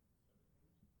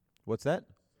 What's that?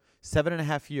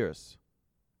 7.5 years.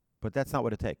 But that's not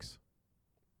what it takes.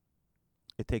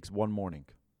 It takes 1 morning.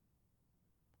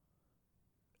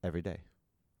 Every day.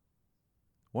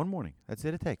 1 morning. That's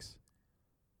it takes.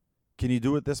 Can you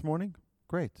do it this morning?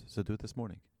 Great. So do it this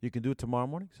morning. You can do it tomorrow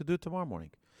morning? So do it tomorrow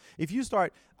morning. If you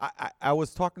start, I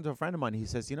was talking to a friend of mine. He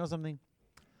says, you know something?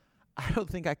 I don't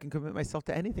think I can commit myself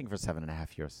to anything for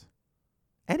 7.5 years.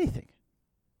 Anything.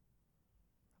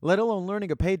 Let alone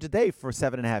learning a page a day for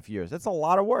 7.5 years. That's a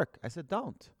lot of work. I said,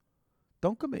 don't.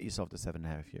 Don't commit yourself to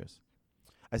 7.5 years.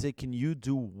 I said, can you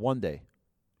do 1 day?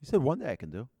 He said, 1 day I can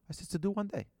do. I said, so do 1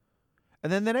 day.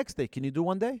 And then the next day, can you do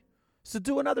 1 day? So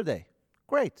do another day.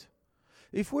 Great.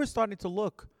 If we're starting to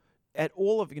look at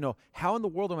all of, how in the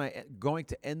world am I going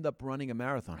to end up running a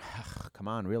marathon? Come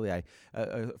on, really.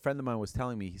 A friend of mine was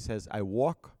telling me, he says, I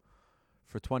walk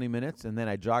for 20 minutes and then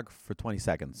I jog for 20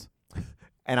 seconds.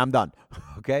 And I'm done.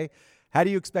 Okay? How do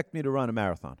you expect me to run a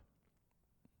marathon?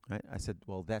 Right? I said,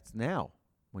 well, that's now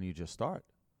when you just start.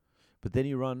 But then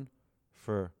you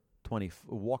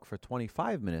walk for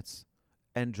 25 minutes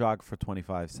and jog for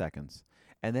 25 seconds.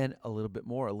 And then a little bit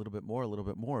more, a little bit more, a little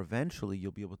bit more. Eventually,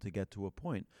 you'll be able to get to a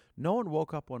point. No one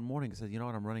woke up one morning and said, you know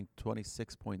what, I'm running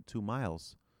 26.2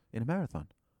 miles in a marathon.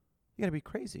 You got to be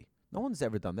crazy. No one's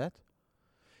ever done that.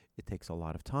 It takes a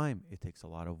lot of time. It takes a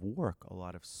lot of work, a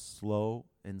lot of slow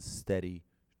and steady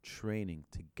training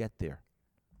to get there.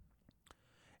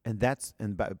 And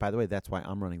by the way, that's why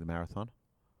I'm running the marathon,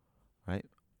 right?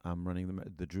 I'm running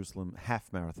the Jerusalem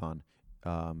half marathon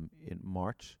in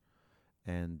March.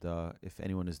 And if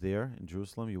anyone is there in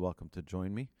Jerusalem, you're welcome to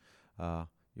join me.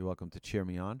 You're welcome to cheer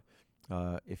me on.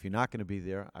 If you're not going to be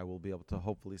there, I will be able to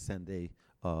hopefully send a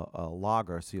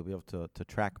logger so you'll be able to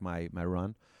track my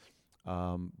run.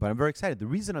 But I'm very excited. The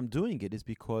reason I'm doing it is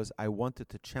because I wanted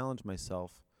to challenge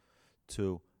myself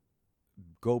to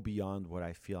go beyond what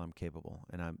I feel I'm capable.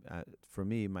 And for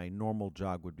me, my normal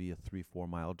jog would be a 3-4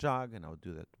 mile jog, and I would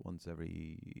do that once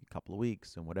every couple of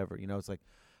weeks and whatever. It's like,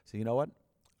 so you know what?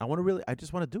 I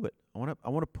just want to do it. I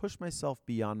want to push myself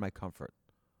beyond my comfort.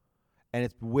 And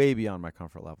it's way beyond my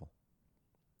comfort level.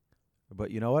 But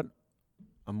you know what?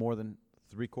 I'm more than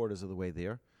 3/4 of the way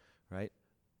there, right?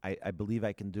 I believe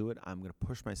I can do it. I'm going to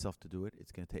push myself to do it.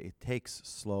 It takes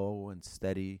slow and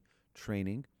steady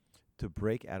training to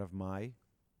break out of my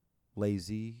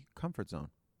lazy comfort zone,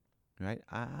 right?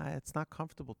 It's not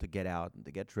comfortable to get out and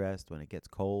to get dressed when it gets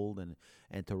cold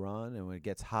and to run, and when it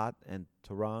gets hot and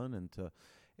to run and to,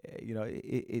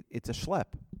 it's a schlep.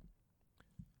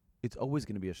 It's always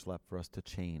going to be a schlep for us to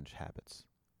change habits.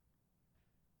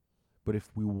 But if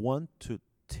we want to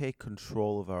take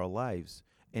control of our lives,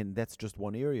 and that's just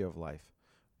one area of life,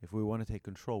 if we want to take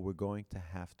control, we're going to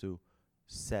have to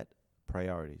set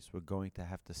priorities. We're going to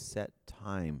have to set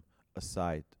time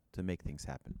aside to make things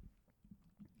happen.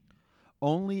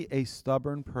 Only a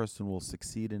stubborn person will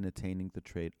succeed in attaining the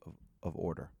trait of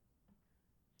order.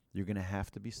 You're going to have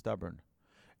to be stubborn.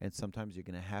 And sometimes you're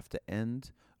going to have to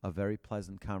end a very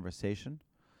pleasant conversation.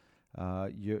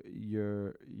 You're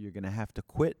going to have to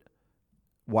quit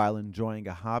while enjoying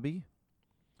a hobby.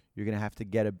 You're going to have to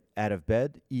get out of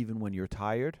bed even when you're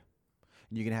tired.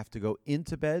 And you're going to have to go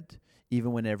into bed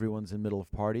even when everyone's in the middle of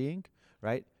partying,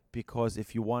 right? Because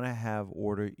if you want to have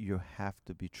order, you have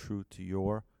to be true to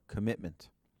your commitment.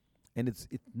 And it's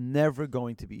never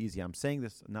going to be easy. I'm saying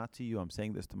this not to you. I'm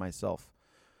saying this to myself,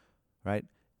 right?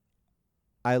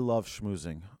 I love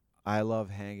schmoozing. I love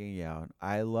hanging out.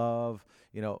 I love,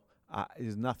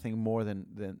 there's nothing more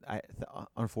than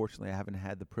unfortunately, I haven't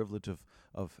had the privilege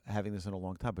of having this in a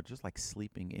long time, but just like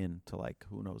sleeping in to like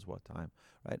who knows what time,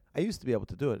 right? I used to be able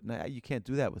to do it. Now you can't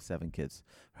do that with 7 kids,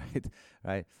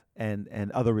 right?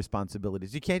 And other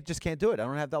responsibilities. You can't do it. I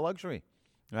don't have that luxury,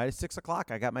 right? It's 6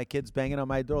 o'clock. I got my kids banging on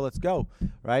my door. Let's go,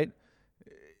 right?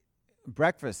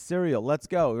 Breakfast, cereal. Let's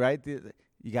go, right?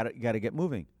 You got to get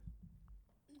moving.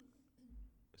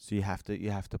 So you have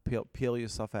to peel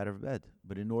yourself out of bed.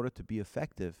 But in order to be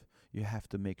effective, you have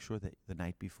to make sure that the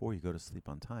night before you go to sleep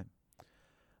on time.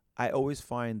 I always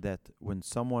find that when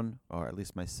someone, or at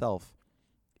least myself,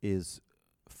 is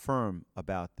firm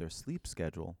about their sleep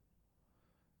schedule,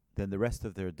 then the rest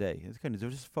of their day, they'll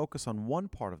just focus on one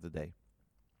part of the day.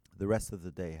 The rest of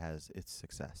the day has its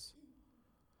success.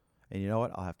 And you know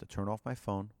what? I'll have to turn off my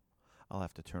phone. I'll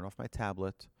have to turn off my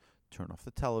tablet, turn off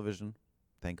the television.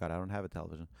 Thank God I don't have a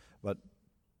television. But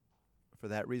for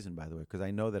that reason, by the way, because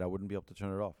I know that I wouldn't be able to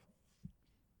turn it off.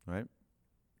 Right?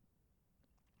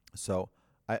 So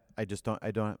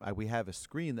we have a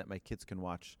screen that my kids can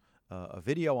watch a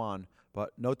video on,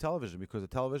 but no television, because the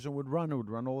television would run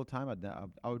all the time.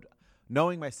 I would,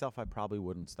 knowing myself, I probably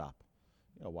wouldn't stop.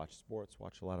 Watch sports,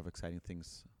 watch a lot of exciting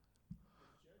things.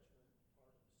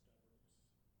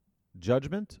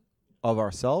 Judgment of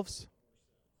ourselves?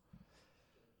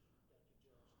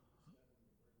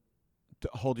 To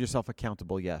hold yourself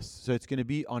accountable, yes. So it's going to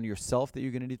be on yourself that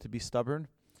you're going to need to be stubborn,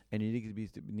 and you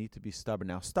need to be stubborn.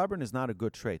 Now, stubborn is not a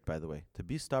good trait, by the way. To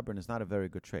be stubborn is not a very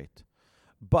good trait.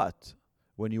 But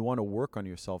when you want to work on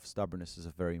yourself, stubbornness is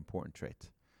a very important trait.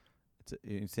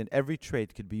 It's in every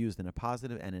trait could be used in a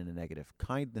positive and in a negative.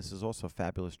 Kindness is also a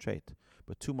fabulous trait.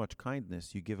 But too much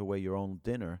kindness, you give away your own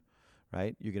dinner,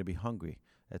 right? You're going to be hungry.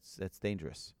 That's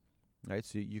dangerous, right?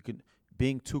 So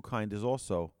being too kind is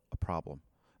also a problem.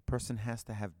 Person has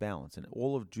to have balance, and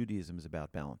all of Judaism is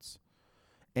about balance.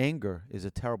 Anger is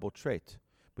a terrible trait,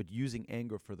 but using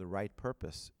anger for the right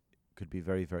purpose could be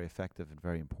very, very effective and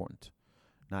very important.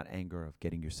 Not anger of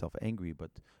getting yourself angry,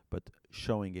 but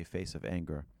showing a face of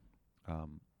anger.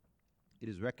 It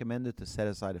is recommended to set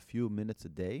aside a few minutes a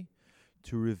day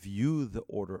to review the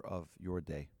order of your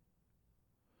day.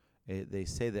 They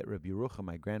say that Rabbi Yerucham,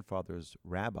 my grandfather's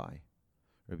rabbi,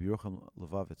 Rabbi Yerucham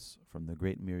Levovitz from the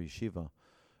great Mir Yeshiva,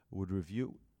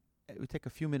 it would take a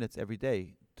few minutes every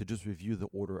day to just review the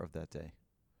order of that day.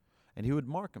 And he would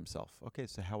mark himself. Okay,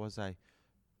 so how was I,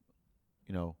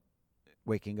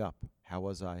 waking up? How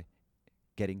was I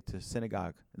getting to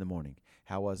synagogue in the morning?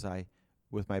 How was I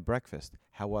with my breakfast?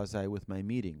 How was I with my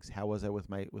meetings? How was I with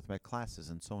my classes,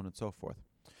 and so on and so forth?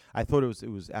 I thought it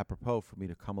was apropos for me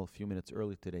to come a few minutes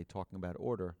early today talking about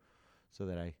order, so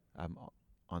that I'm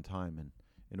on time and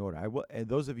in order. And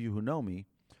those of you who know me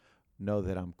know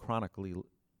that I'm chronically,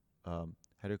 how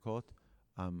do you call it?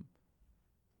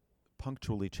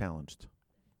 Punctually challenged.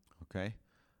 Okay,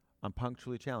 I'm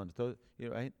punctually challenged.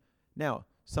 Right now,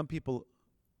 some people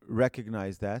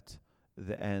recognize that,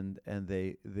 and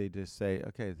they just say,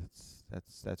 okay,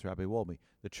 that's Rabbi Wolbe.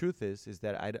 The truth is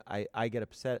that I get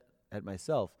upset at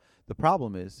myself. The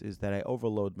problem is that I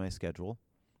overload my schedule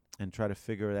and try to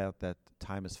figure out that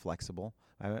time is flexible.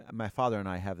 My father and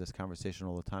I have this conversation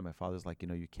all the time. My father's like,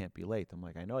 you can't be late. I'm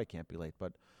like, I know I can't be late,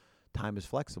 but time is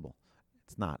flexible.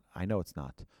 It's not. I know it's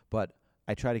not. But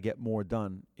I try to get more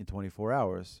done in 24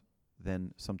 hours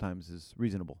than sometimes is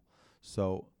reasonable.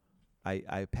 So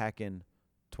I pack in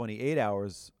 28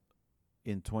 hours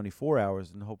in 24 hours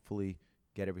and hopefully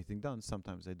get everything done.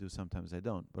 Sometimes I do, sometimes I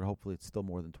don't. But hopefully it's still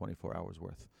more than 24 hours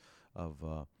worth of...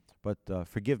 But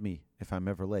forgive me if I'm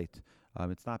ever late.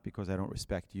 It's not because I don't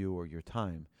respect you or your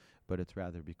time, but it's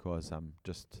rather because I'm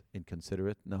just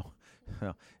inconsiderate. No,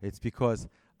 it's because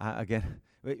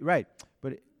right.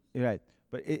 But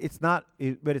it's not.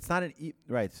 But it's not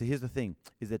right. So here's the thing: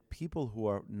 is that people who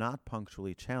are not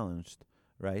punctually challenged,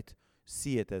 right,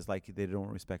 see it as like they don't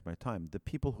respect my time. The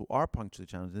people who are punctually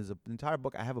challenged, there's an entire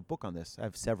book. I have a book on this. I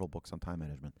have several books on time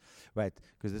management, right?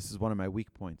 Because this is one of my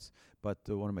weak points, but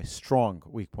one of my strong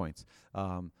weak points.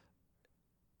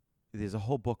 There's a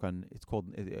whole book on. It's called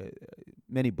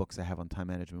many books I have on time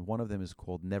management. One of them is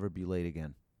called "Never Be Late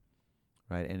Again,"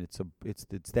 right? And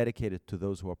it's dedicated to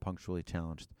those who are punctually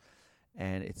challenged.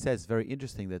 And it says very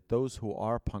interesting that those who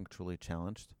are punctually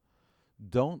challenged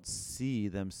don't see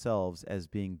themselves as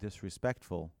being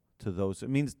disrespectful to those. It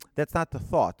means that's not the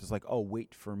thought. It's like, oh,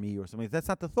 wait for me or something. That's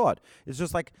not the thought. It's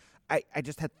just like, I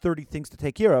just had 30 things to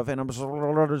take care of, and I'm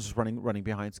just running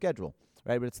behind schedule,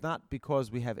 right? But it's not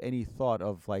because we have any thought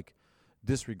of like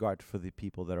disregard for the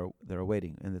people that are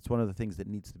waiting. And it's one of the things that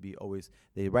needs to be always.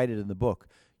 They write it in the book.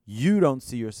 You don't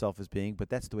see yourself as being, but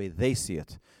that's the way they see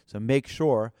it. So make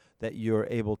sure that you're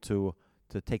able to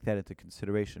take that into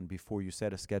consideration before you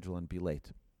set a schedule and be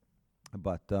late.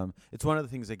 But it's one of the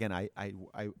things, again,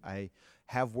 I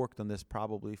have worked on this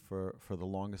probably for the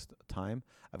longest time.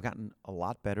 I've gotten a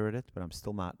lot better at it, but I'm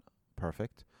still not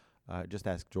perfect. Just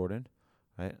ask Jordan,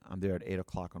 right? I'm there at 8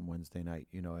 o'clock on Wednesday night,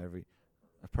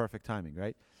 perfect timing,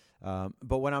 right?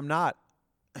 But when I'm not,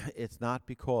 it's not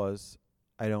because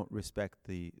I don't respect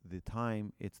the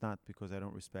time. It's not because I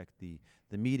don't respect the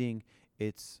meeting.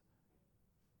 It's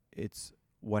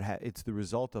the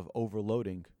result of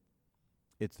overloading.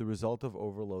 It's the result of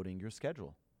overloading your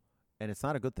schedule, and it's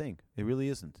not a good thing. It really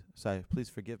isn't. So please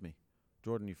forgive me,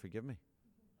 Jordan. You forgive me.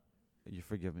 You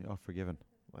forgive me. Oh, forgiven.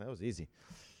 Well, that was easy.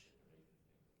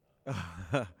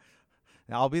 Now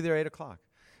I'll be there 8 o'clock.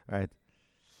 All right.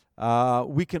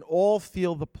 We can all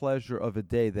feel the pleasure of a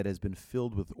day that has been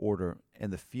filled with order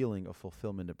and the feeling of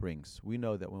fulfillment it brings. We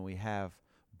know that when we have,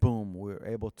 boom, we're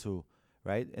able to,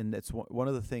 right? And that's one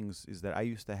of the things is that I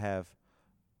used to have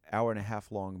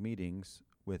hour-and-a-half long meetings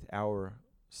with hour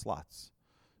slots.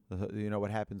 You know what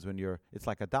happens when it's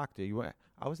like a doctor.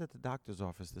 I was at the doctor's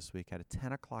office this week, had a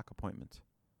 10 o'clock appointment.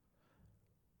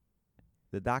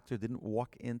 The doctor didn't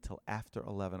walk in till after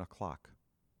 11 o'clock.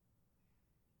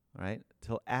 Right?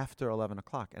 Till after 11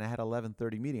 o'clock. And I had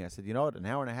 11:30 meeting. I said, you know what? An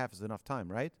hour and a half is enough time,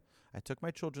 right? I took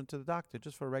my children to the doctor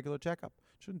just for a regular checkup.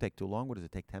 Shouldn't take too long. What does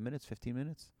it take, 10 minutes, 15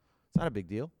 minutes? It's not a big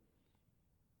deal.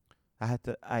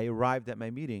 I arrived at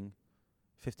my meeting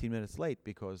 15 minutes late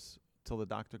because till the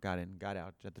doctor got in, got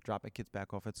out, had to drop my kids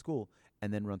back off at school,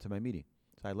 and then run to my meeting.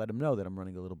 So I let him know that I'm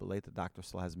running a little bit late. The doctor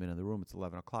still hasn't been in the room. It's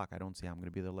 11 o'clock. I don't see how I'm going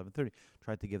to be there 11:30.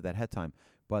 Tried to give that head time.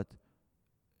 But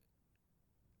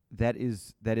that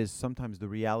is sometimes the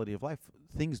reality of life.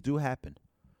 Things do happen.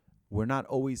 We're not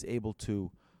always able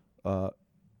to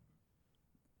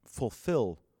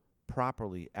fulfill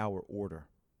properly our order.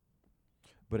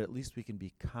 But at least we can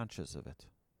be conscious of it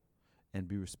and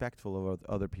be respectful of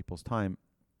other people's time.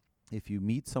 If you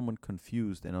meet someone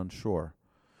confused and unsure,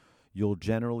 you'll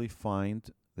generally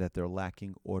find that they're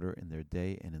lacking order in their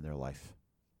day and in their life.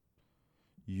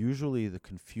 Usually the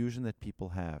confusion that people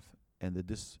have and the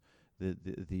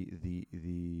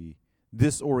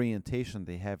disorientation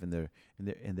they have in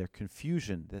their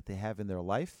confusion that they have in their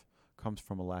life comes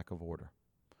from a lack of order.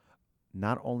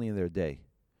 Not only in their day,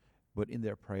 but in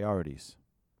their priorities.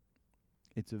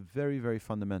 It's a very, very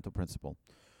fundamental principle.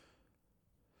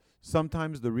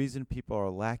 Sometimes the reason people are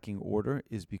lacking order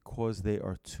is because they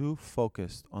are too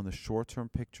focused on the short-term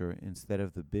picture instead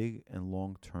of the big and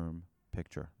long-term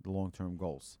picture, the long-term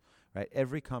goals. Right?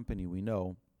 Every company we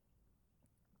know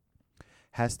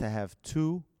has to have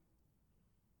two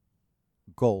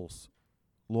goals: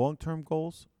 long-term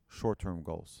goals, short-term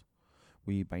goals.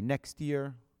 By next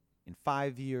year, in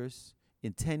 5 years,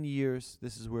 in 10 years,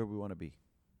 this is where we want to be.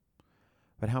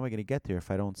 But how am I going to get there if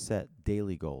I don't set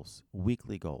daily goals,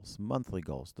 weekly goals, monthly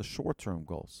goals, the short-term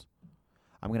goals?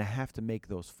 I'm going to have to make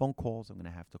those phone calls. I'm going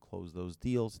to have to close those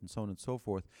deals and so on and so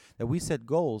forth. That we set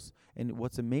goals. And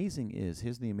what's amazing is,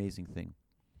 here's the amazing thing.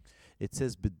 It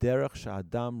says, "B'derech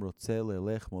she'adam rotzeh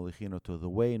lelech molichin oto," the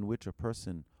way in which a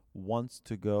person wants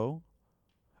to go,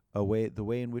 the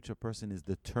way in which a person is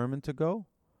determined to go,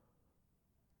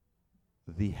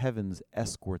 the heavens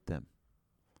escort them.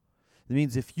 It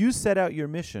means if you set out your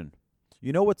mission,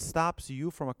 you know what stops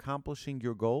you from accomplishing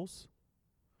your goals?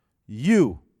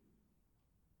 You.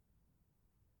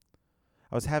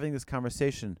 I was having this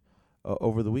conversation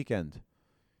over the weekend.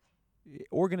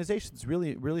 Organizations,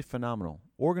 really, really phenomenal.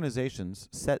 Organizations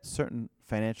set certain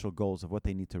financial goals of what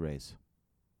they need to raise.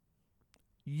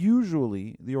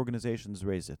 Usually, the organizations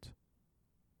raise it.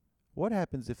 What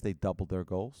happens if they double their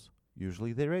goals?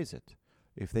 Usually, they raise it.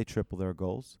 If they triple their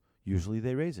goals, usually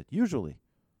they raise it. Usually.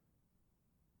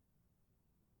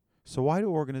 So why do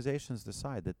organizations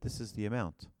decide that this is the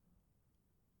amount?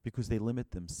 Because they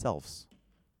limit themselves.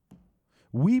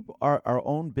 We are our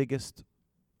own biggest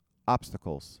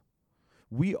obstacles.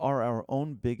 We are our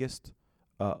own biggest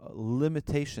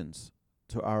limitations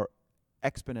to our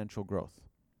exponential growth.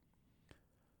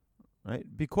 Right?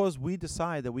 Because we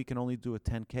decide that we can only do a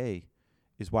 10K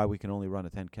is why we can only run a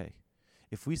 10K.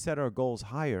 If we set our goals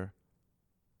higher,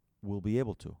 we'll be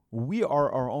able to. We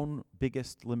are our own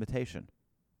biggest limitation.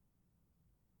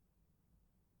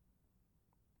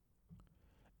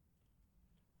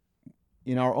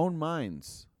 In our own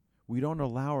minds, we don't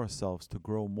allow ourselves to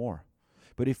grow more.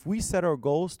 But if we set our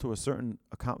goals to a certain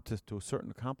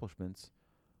accomplishments,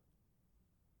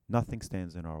 nothing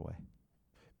stands in our way.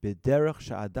 B'derech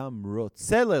she'adam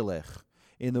rotzeh lelech,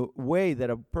 in the way that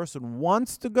a person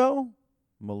wants to go,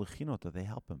 molichinota, they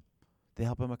help him. They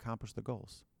help him accomplish the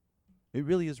goals. It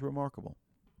really is remarkable.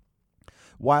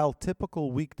 While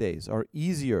typical weekdays are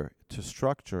easier to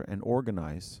structure and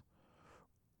organize,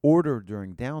 order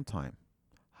during downtime,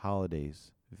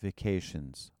 holidays,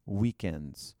 vacations,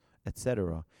 weekends,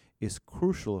 etc., is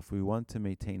crucial if we want to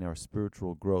maintain our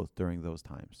spiritual growth during those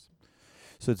times.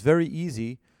 So it's very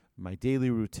easy. My daily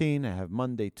routine, I have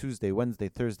Monday, Tuesday, Wednesday,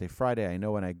 Thursday, Friday. I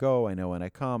know when I go, I know when I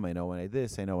come, I know when I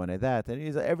this, I know when I that.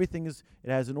 And everything it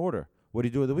has an order. What do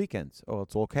you do on the weekends? Oh,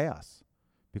 it's all chaos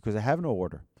because I have no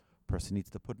order. Person needs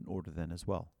to put an order then as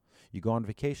well. You go on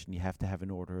vacation, you have to have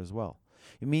an order as well.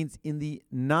 It means in the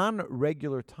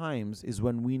non-regular times is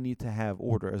when we need to have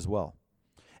order as well.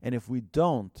 And if we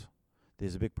don't,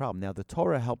 there's a big problem. Now, the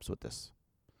Torah helps with this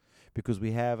because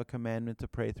we have a commandment to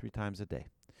pray 3 times a day.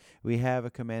 We have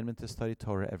a commandment to study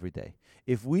Torah every day.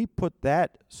 If we put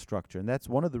that structure, and that's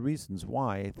one of the reasons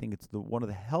why I think it's one of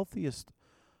the healthiest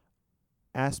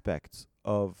aspects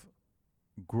of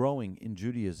growing in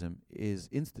Judaism is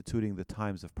instituting the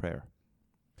times of prayer.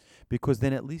 Because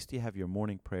then at least you have your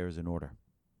morning prayers in order.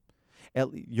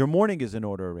 Your morning is in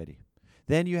order already.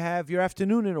 Then you have your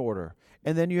afternoon in order.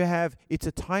 And then it's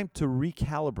a time to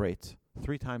recalibrate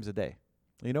 3 times a day.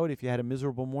 You know what? If you had a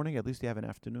miserable morning, at least you have an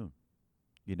afternoon.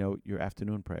 You know, your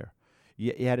afternoon prayer.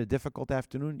 You had a difficult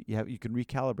afternoon, you can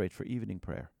recalibrate for evening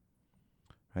prayer.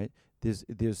 Right?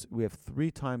 We have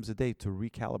 3 times a day to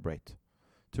recalibrate,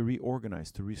 to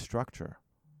reorganize, to restructure.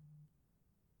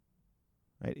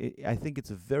 Right? I think it's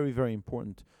a very, very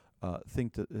important thing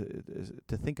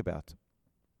to think about.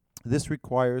 This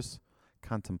requires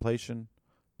contemplation,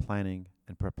 planning,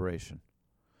 and preparation.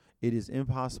 It is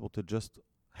impossible to just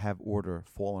have order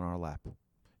fall in our lap.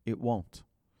 It won't.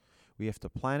 We have to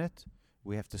plan it.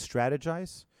 We have to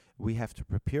strategize. We have to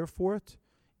prepare for it.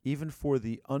 Even for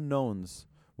the unknowns,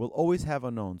 we'll always have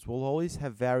unknowns. We'll always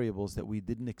have variables that we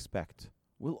didn't expect.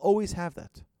 We'll always have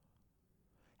that.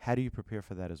 How do you prepare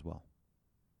for that as well?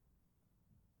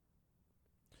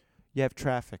 You have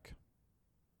traffic.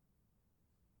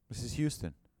 This is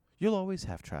Houston. You'll always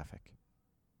have traffic.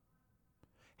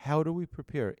 How do we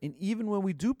prepare? And even when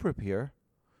we do prepare,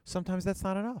 sometimes that's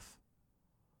not enough.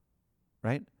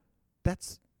 Right?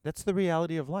 That's the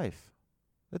reality of life.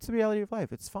 That's the reality of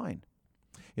life. It's fine.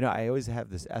 You know, I always have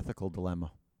this ethical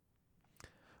dilemma.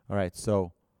 All right,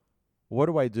 so what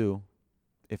do I do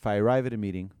if I arrive at a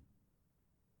meeting?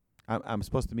 I'm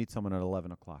supposed to meet someone at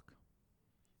 11 o'clock.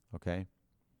 Okay?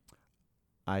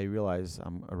 I realize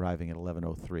I'm arriving at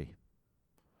 11:03.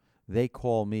 They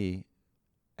call me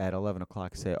at 11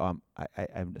 o'clock, say, I'm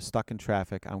stuck in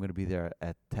traffic. I'm going to be there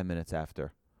at 10 minutes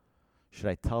after. Should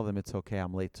I tell them it's okay,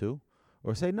 I'm late too?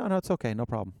 Or say, no, it's okay, no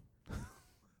problem.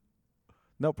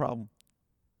 No problem.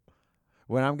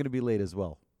 When I'm going to be late as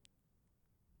well.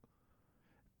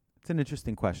 It's an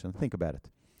interesting question. Think about it.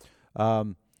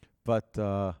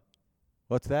 But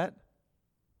what's that?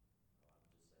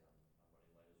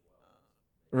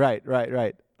 Right.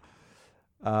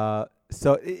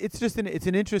 So it's just it's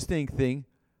an interesting thing.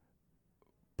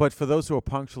 But for those who are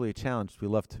punctually challenged, we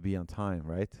love to be on time,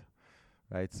 right?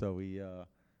 Right. So we. Do you feel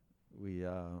relief?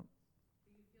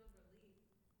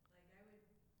 Like I would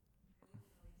usually say, oh, I'm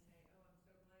so glad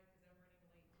because I'm running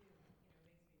late too. You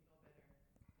know, it makes me feel better.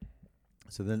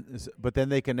 So then, but then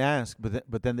they can ask.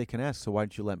 But then they can ask. So why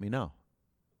didn't you let me know?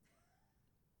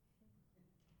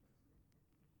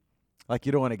 Like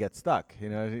you don't want to get stuck. You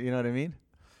know what I mean?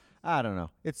 I don't know.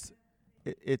 It's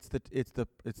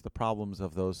the problems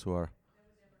of those who are.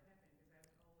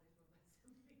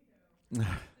 That would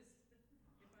never happen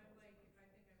because I would always will let somebody know. If I'm like, if I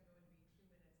think I'm going to be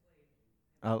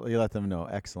 2 minutes late. You let them know.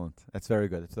 Excellent. That's very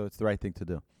good. So it's the right thing to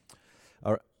do.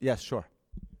 All right. Yes, sure.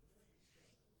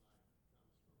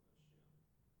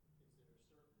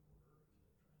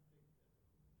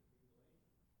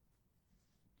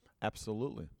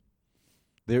 Absolutely.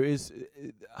 There is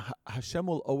Hashem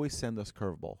will always send us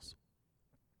curveballs.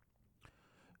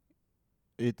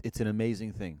 It's an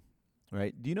amazing thing,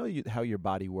 right? Do you know how your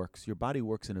body works? Your body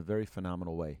works in a very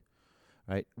phenomenal way,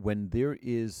 right? When there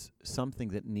is something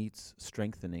that needs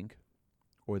strengthening,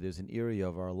 or there's an area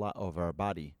of our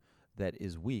body that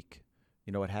is weak,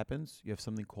 you know what happens? You have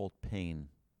something called pain.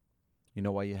 You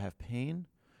know why you have pain?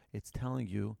 It's telling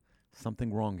you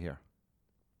something wrong here.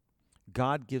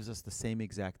 God gives us the same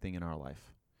exact thing in our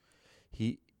life.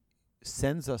 He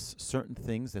sends us certain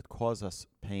things that cause us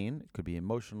pain. It could be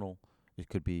emotional, it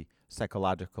could be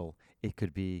psychological, it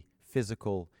could be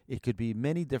physical, it could be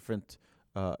many different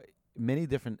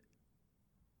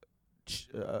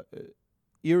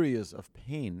areas of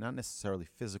pain, not necessarily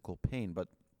physical pain, but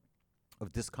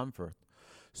of discomfort,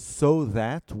 so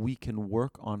that we can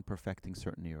work on perfecting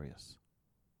certain areas.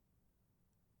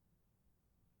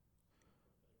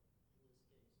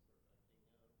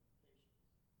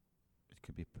 It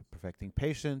could be perfecting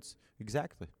patience.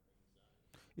 Exactly.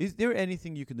 Is there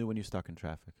anything you can do when you're stuck in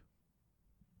traffic?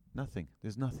 Nothing.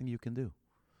 There's nothing you can do.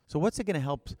 So what's it going to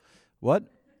help? What?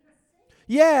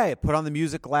 Yeah, put on the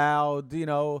music loud.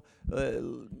 You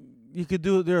could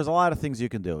do. There's a lot of things you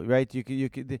can do, right? You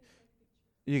can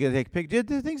take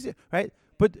pictures. Things, right?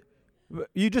 But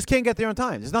you just can't get there on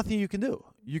time. There's nothing you can do.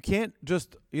 You can't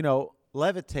just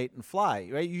levitate and fly,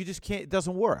 right? You just can't. It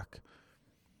doesn't work.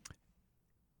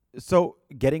 So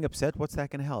getting upset, what's that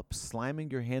going to help? Slamming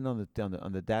your hand on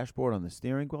the dashboard, on the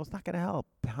steering wheel, it's not going to help.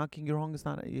 Honking your horn is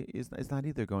not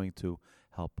either going to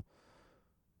help.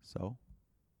 So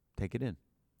take it in.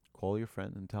 Call your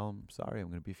friend and tell him, sorry, I'm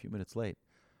going to be a few minutes late.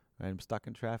 Right? I'm stuck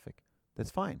in traffic.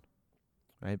 That's fine,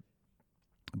 right?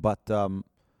 But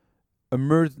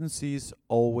emergencies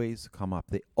always come up.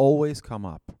 They always come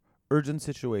up. Urgent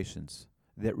situations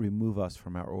that remove us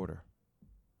from our order.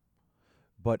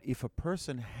 But if a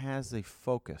person has a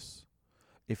focus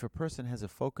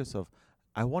of,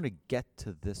 I want to get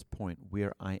to this point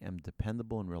where I am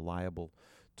dependable and reliable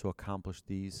to accomplish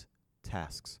these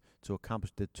tasks, to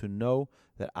know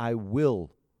that I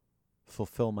will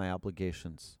fulfill my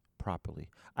obligations properly.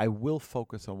 I will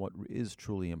focus on what is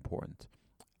truly important.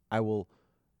 I will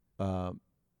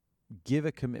give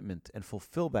a commitment and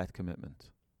fulfill that commitment,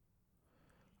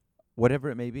 whatever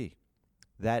it may be.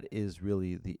 That is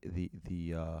really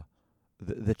the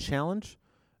challenge,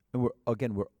 and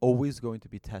we're always going to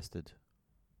be tested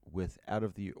with out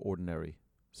of the ordinary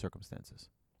circumstances.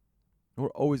 We're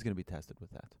always going to be tested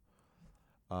with that.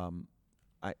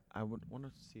 I would want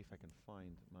to see if I can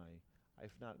find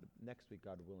if not next week,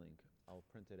 God willing, I'll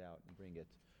print it out and bring it.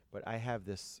 But I have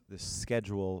this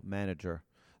schedule manager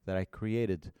that I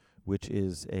created, which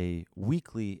is a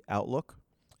weekly outlook,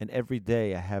 and every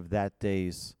day I have that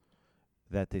day's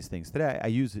things. Today I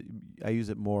use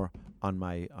it more on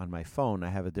my phone. I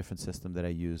have a different system that I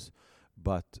use,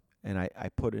 and I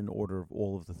put in order of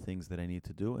all of the things that I need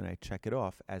to do, and I check it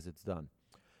off as it's done.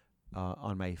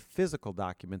 On my physical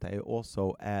document, I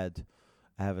also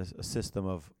have a system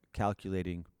of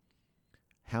calculating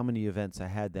how many events I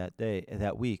had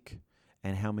that week,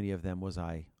 and how many of them was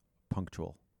I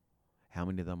punctual, how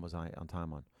many of them was I on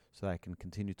time on. So that I can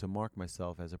continue to mark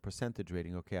myself as a percentage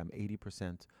rating. Okay, I'm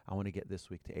 80%. I want to get this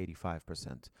week to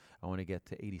 85%. I want to get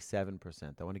to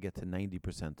 87%. I want to get to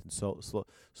 90%. And so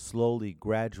slowly,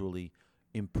 gradually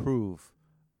improve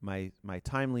my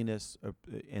timeliness,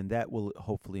 and that will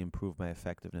hopefully improve my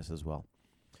effectiveness as well.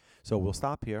 So we'll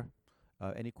stop here.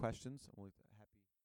 Any questions?